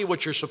never be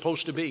what you're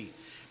supposed to be.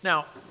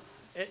 Now,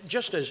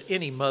 just as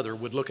any mother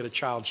would look at a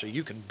child and say,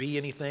 you can be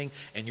anything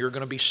and you're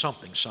going to be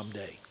something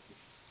someday.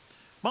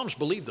 Moms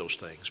believe those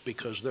things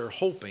because they're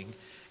hoping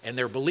and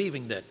they're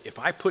believing that if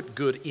I put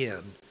good in,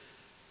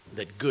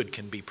 that good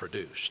can be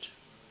produced.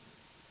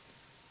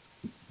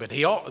 But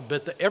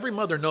every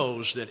mother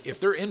knows that if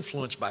they're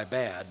influenced by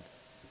bad,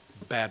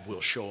 bad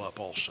will show up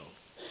also.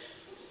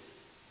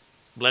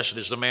 Blessed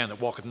is the man that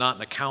walketh not in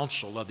the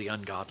counsel of the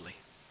ungodly,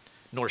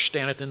 nor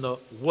standeth in the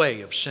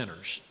way of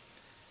sinners.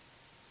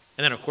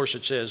 And then, of course,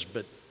 it says,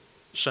 but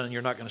son,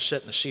 you're not going to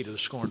sit in the seat of the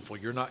scornful.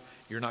 You're not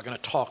going to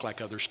talk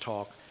like others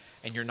talk,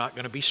 and you're not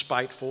going to be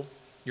spiteful.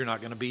 You're not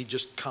going to be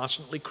just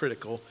constantly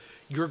critical.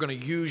 You're going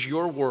to use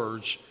your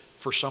words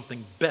for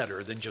something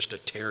better than just a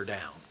tear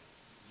down.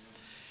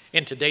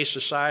 In today's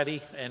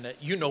society, and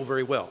you know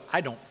very well,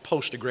 I don't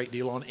post a great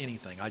deal on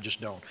anything. I just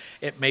don't.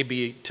 It may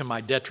be to my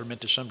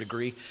detriment to some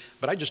degree,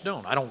 but I just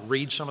don't. I don't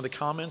read some of the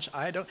comments.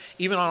 I don't.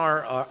 Even on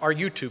our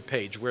YouTube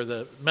page where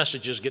the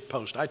messages get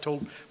posted, I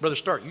told Brother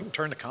Stark, you can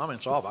turn the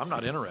comments off. I'm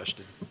not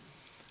interested.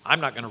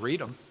 I'm not going to read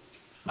them.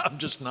 I'm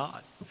just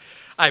not.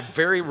 I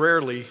very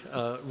rarely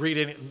read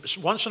any.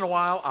 Once in a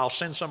while, I'll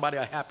send somebody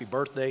a happy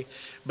birthday.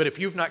 But if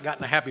you've not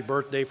gotten a happy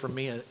birthday from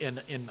me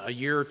in a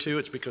year or two,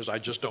 it's because I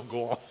just don't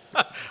go on.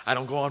 I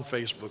don't go on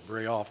Facebook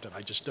very often.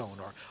 I just don't.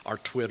 Or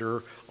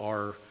Twitter,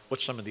 or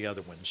what's some of the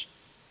other ones?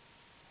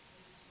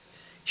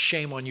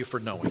 Shame on you for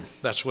knowing.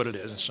 That's what it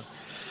is. So,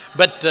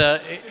 but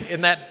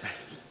in that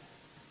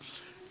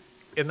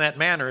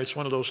manner, it's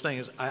one of those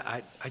things.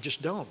 I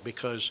just don't,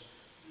 because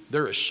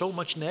there is so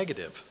much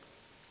negative.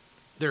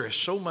 There is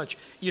so much.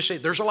 You say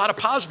there's a lot of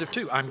positive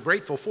too. I'm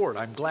grateful for it.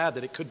 I'm glad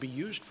that it could be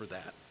used for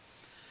that.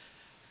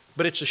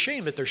 But it's a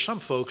shame that there's some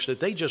folks that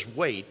they just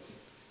wait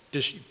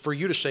for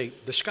you to say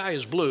the sky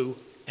is blue,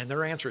 and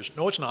their answer is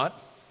no, it's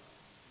not.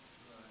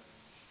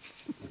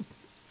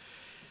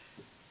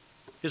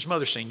 His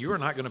mother saying you are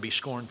not going to be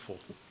scornful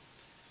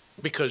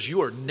because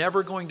you are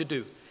never going to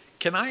do.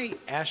 Can I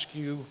ask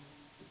you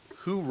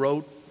who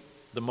wrote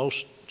the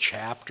most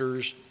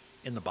chapters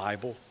in the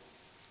Bible?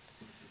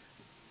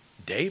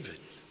 David.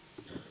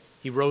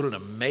 He wrote an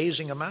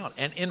amazing amount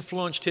and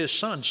influenced his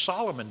son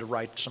Solomon to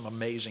write some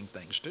amazing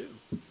things too.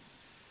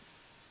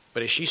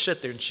 But as she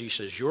sat there and she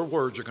says, your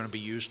words are going to be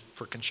used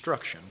for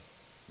construction,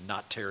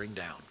 not tearing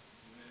down.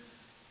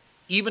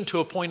 Even to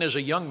a point as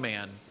a young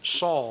man,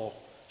 Saul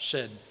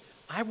said,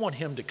 I want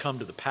him to come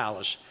to the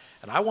palace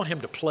and I want him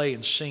to play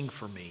and sing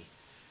for me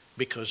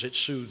because it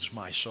soothes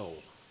my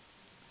soul.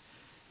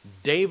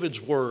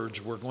 David's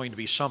words were going to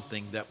be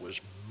something that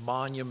was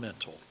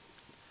monumental.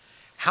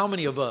 How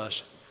many of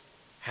us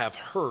have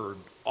heard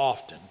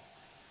often,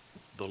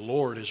 the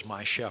Lord is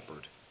my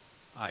shepherd,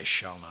 I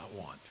shall not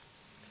want.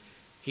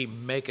 He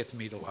maketh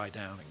me to lie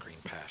down in green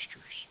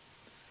pastures.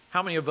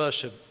 How many of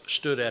us have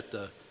stood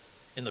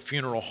in the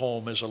funeral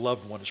home as a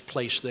loved one is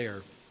placed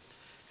there,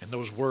 and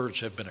those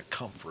words have been a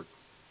comfort?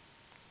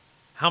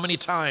 How many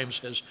times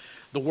has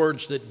the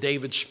words that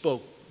David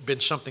spoke been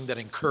something that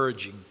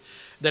encouraging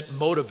that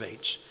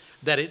motivates,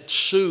 that it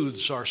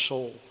soothes our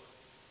soul.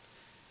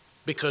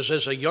 Because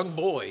as a young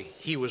boy,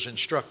 he was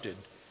instructed,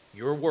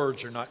 your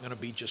words are not going to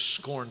be just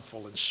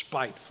scornful and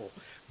spiteful.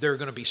 They're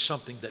going to be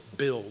something that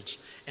builds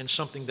and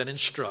something that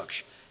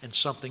instructs and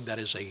something that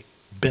is a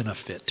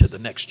benefit to the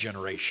next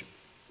generation.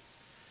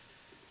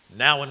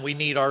 Now when we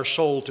need our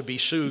soul to be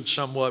soothed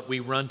somewhat, we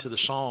run to the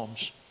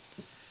Psalms.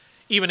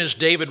 Even as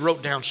David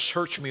wrote down,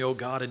 search me, O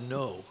God, and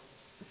know.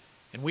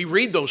 And we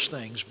read those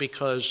things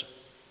because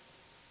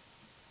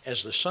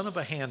as the son of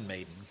a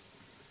handmaiden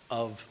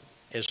of,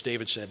 as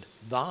David said,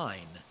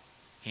 thine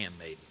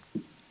handmaiden.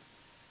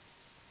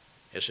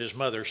 As his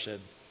mother said,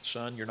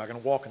 son, you're not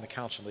going to walk in the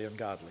counsel of the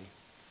ungodly.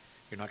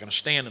 You're not going to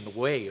stand in the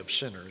way of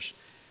sinners.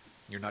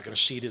 You're not going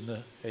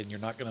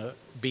to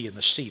be in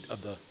the seat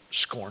of the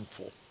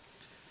scornful.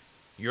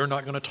 You're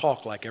not going to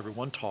talk like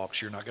everyone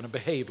talks. You're not going to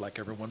behave like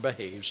everyone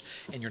behaves.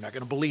 And you're not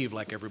going to believe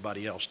like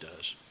everybody else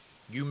does.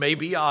 You may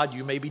be odd,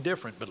 you may be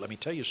different, but let me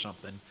tell you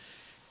something.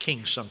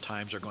 Kings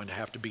sometimes are going to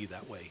have to be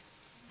that way.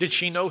 Did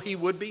she know he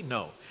would be?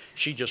 No.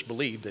 She just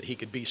believed that he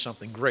could be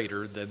something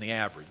greater than the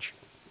average.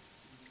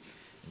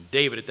 And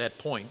David at that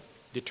point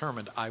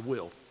determined, I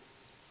will.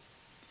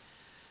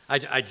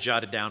 I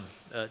jotted down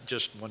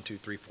just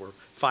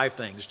 5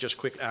 things, just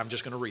quick. I'm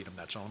just going to read them.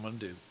 That's all I'm going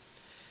to do.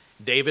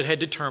 David had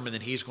determined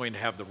that he's going to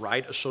have the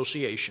right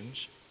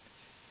associations.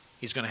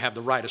 He's going to have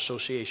the right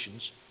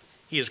associations.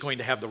 He is going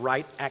to have the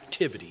right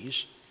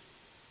activities.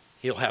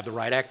 He'll have the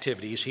right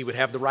activities. He would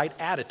have the right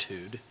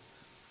attitude.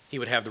 He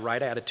would have the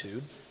right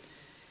attitude.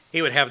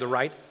 He would have the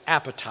right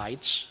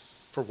appetites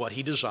for what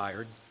he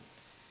desired.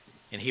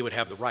 And he would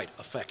have the right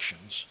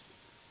affections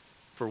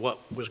for what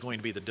was going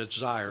to be the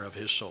desire of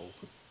his soul.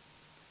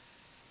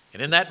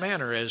 And in that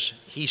manner, as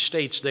he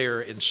states there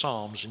in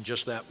Psalms, in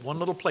just that one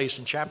little place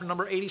in chapter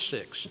number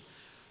 86,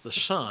 the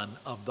son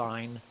of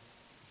thine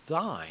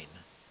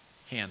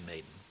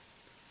handmaiden.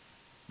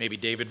 Maybe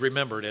David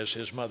remembered, as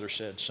his mother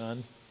said,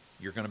 son,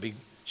 you're going to be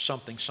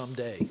something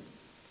someday,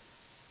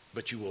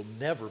 but you will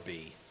never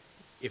be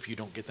if you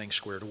don't get things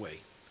squared away.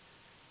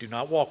 Do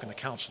not walk in the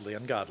counsel of the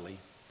ungodly.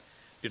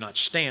 Do not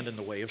stand in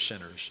the way of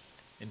sinners,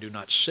 and do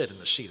not sit in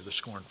the seat of the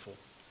scornful.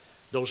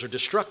 Those are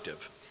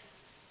destructive.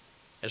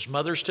 As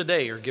mothers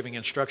today are giving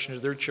instruction to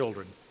their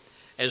children,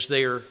 as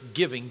they are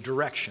giving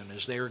direction,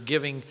 as they are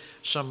giving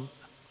some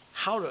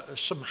how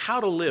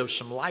to live,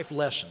 some life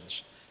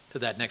lessons to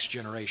that next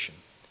generation,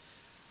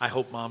 I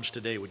hope moms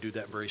today would do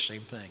that very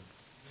same thing.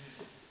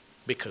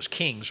 Because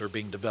kings are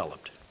being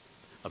developed.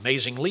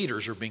 Amazing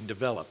leaders are being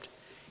developed.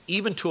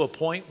 Even to a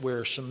point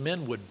where some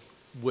men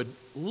would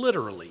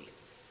literally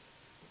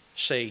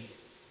say,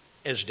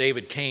 as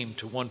David came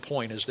to one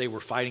point as they were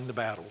fighting the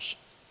battles,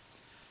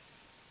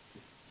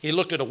 he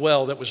looked at a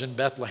well that was in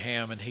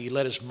Bethlehem, and he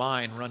let his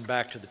mind run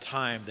back to the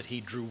time that he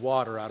drew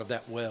water out of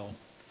that well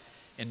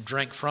and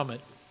drank from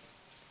it.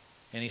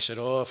 And he said,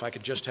 oh, if I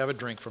could just have a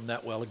drink from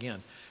that well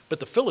again. But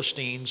the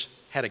Philistines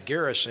had a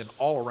garrison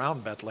all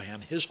around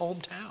Bethlehem, his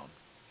hometown.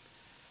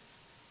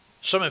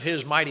 Some of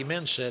his mighty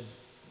men said,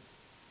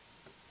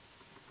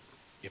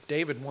 if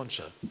David wants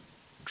a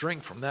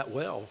drink from that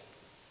well,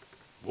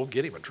 we'll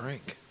get him a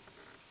drink.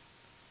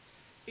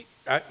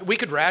 We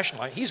could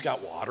rationalize, he's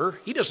got water.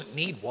 He doesn't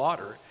need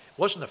water. It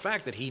wasn't the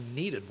fact that he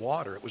needed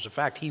water. It was the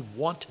fact he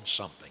wanted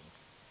something.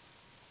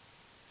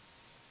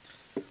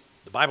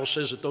 The Bible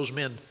says that those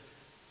men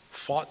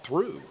fought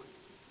through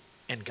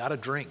and got a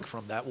drink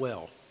from that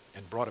well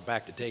and brought it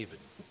back to David.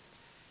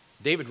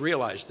 David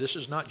realized this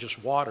is not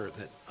just water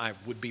that I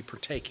would be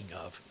partaking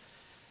of.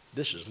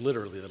 This is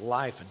literally the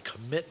life and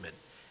commitment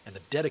and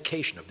the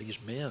dedication of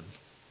these men.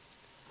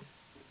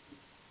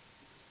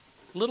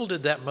 Little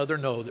did that mother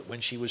know that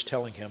when she was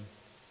telling him,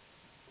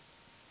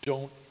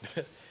 don't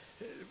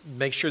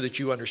make sure that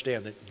you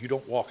understand that you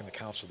don't walk in the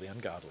counsel of the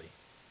ungodly.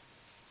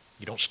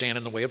 You don't stand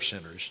in the way of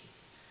sinners,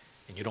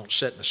 and you don't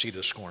sit in the seat of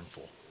the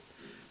scornful.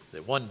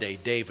 That one day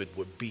David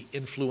would be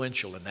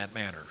influential in that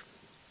manner,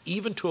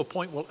 even to a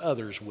point where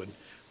others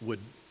would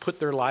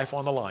put their life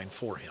on the line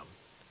for him.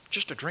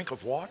 Just a drink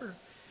of water?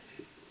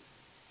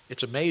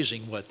 It's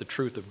amazing what the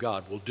truth of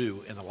God will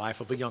do in the life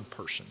of a young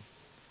person.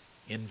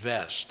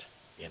 Invest.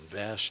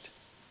 Invest,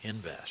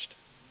 invest.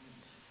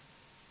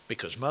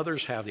 Because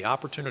mothers have the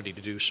opportunity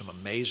to do some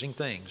amazing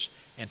things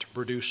and to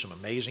produce some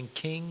amazing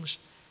kings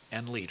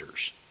and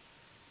leaders.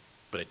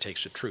 But it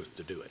takes the truth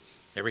to do it.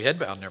 Every head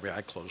bowed and every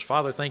eye closed.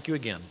 Father, thank you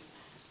again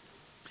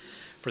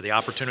for the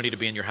opportunity to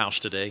be in your house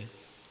today.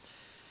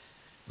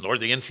 Lord,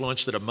 the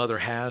influence that a mother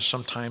has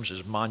sometimes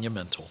is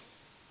monumental.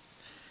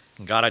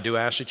 And God, I do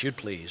ask that you'd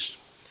please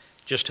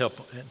just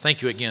help.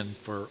 Thank you again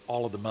for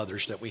all of the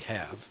mothers that we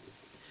have.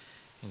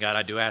 And God,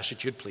 I do ask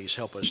that you'd please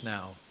help us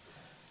now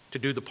to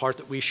do the part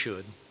that we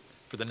should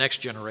for the next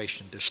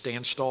generation, to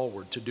stand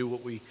stalwart, to do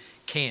what we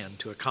can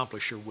to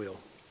accomplish your will.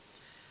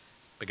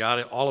 But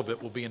God, all of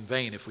it will be in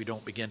vain if we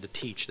don't begin to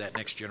teach that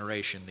next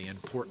generation the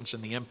importance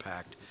and the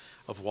impact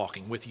of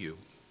walking with you.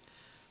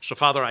 So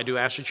Father, I do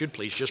ask that you'd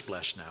please just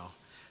bless now.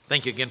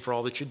 Thank you again for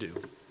all that you do.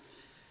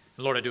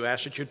 And Lord, I do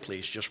ask that you'd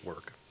please just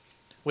work.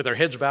 with our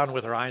heads bowed and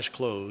with our eyes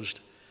closed,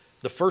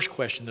 the first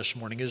question this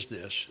morning is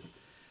this: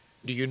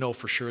 do you know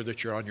for sure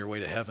that you're on your way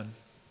to heaven?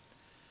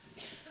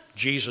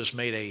 Jesus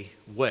made a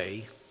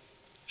way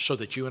so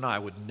that you and I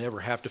would never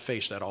have to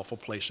face that awful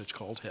place that's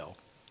called hell.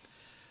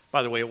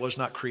 By the way, it was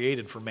not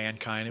created for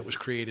mankind. It was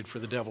created for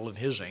the devil and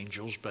his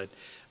angels, but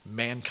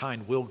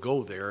mankind will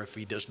go there if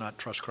he does not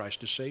trust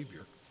Christ as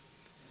Savior.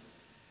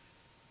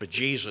 But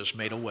Jesus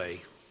made a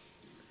way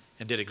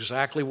and did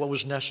exactly what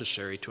was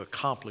necessary to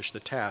accomplish the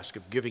task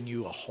of giving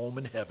you a home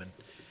in heaven.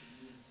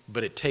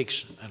 But it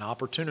takes an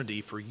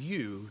opportunity for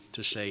you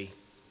to say,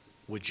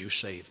 would you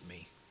save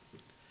me?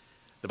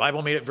 The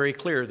Bible made it very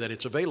clear that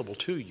it's available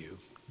to you.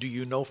 Do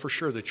you know for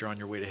sure that you're on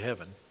your way to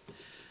heaven?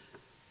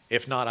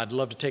 If not, I'd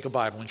love to take a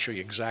Bible and show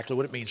you exactly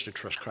what it means to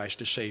trust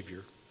Christ as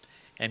Savior.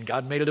 And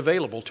God made it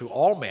available to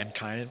all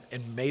mankind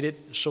and made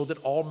it so that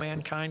all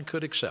mankind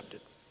could accept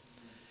it.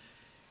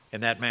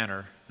 In that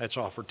manner, that's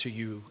offered to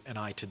you and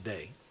I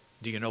today.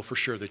 Do you know for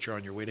sure that you're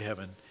on your way to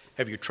heaven?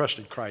 Have you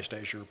trusted Christ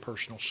as your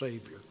personal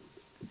Savior?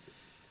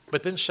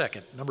 But then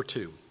second, number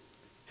two,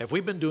 have we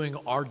been doing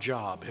our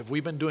job? Have we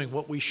been doing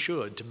what we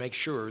should to make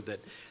sure that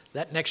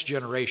that next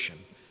generation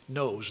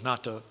knows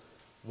not to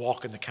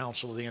walk in the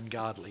counsel of the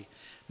ungodly,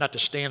 not to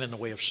stand in the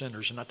way of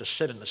sinners, and not to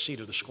sit in the seat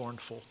of the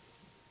scornful?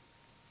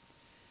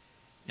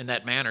 In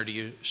that manner, do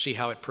you see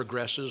how it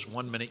progresses?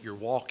 1 minute you're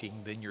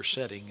walking, then you're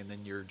sitting, and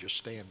then you're just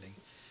standing.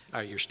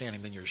 You're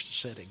standing, then you're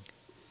sitting.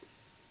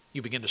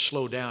 You begin to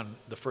slow down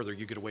the further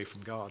you get away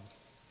from God.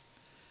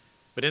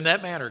 But in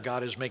that manner,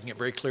 God is making it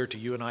very clear to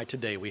you and I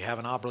today. We have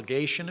an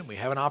obligation and we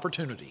have an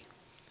opportunity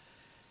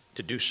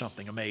to do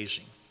something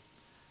amazing.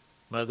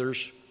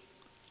 Mothers,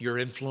 your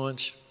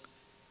influence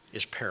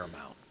is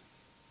paramount.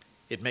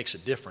 It makes a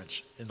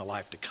difference in the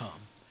life to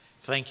come.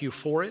 Thank you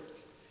for it.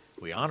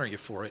 We honor you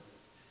for it.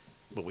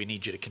 But we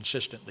need you to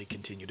consistently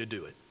continue to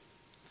do it.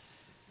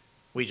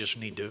 We just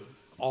need to,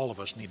 all of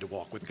us need to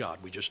walk with God.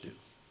 We just do.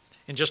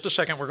 In just a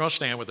second, we're going to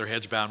stand with our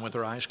heads bowed and with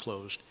our eyes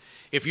closed.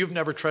 If you've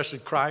never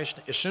trusted Christ,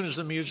 as soon as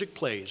the music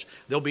plays,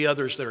 there'll be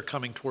others that are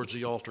coming towards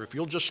the altar. If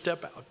you'll just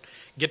step out,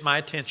 get my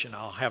attention,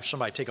 I'll have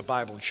somebody take a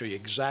Bible and show you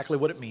exactly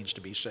what it means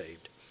to be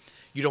saved.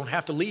 You don't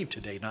have to leave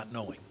today not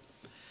knowing.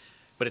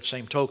 But at the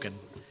same token,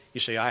 you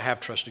say, I have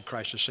trusted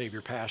Christ as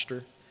Savior,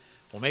 Pastor.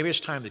 Well, maybe it's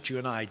time that you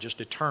and I just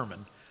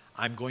determine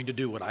I'm going to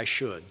do what I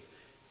should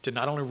to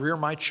not only rear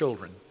my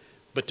children,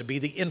 but to be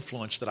the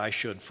influence that I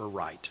should for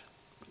right.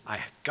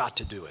 I've got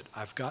to do it.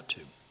 I've got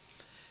to.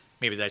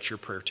 Maybe that's your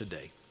prayer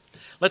today.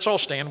 Let's all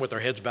stand with our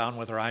heads bowed and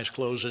with our eyes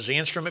closed as the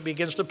instrument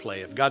begins to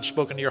play. If God's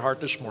spoken to your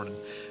heart this morning,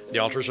 the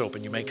altar is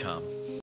open. You may come.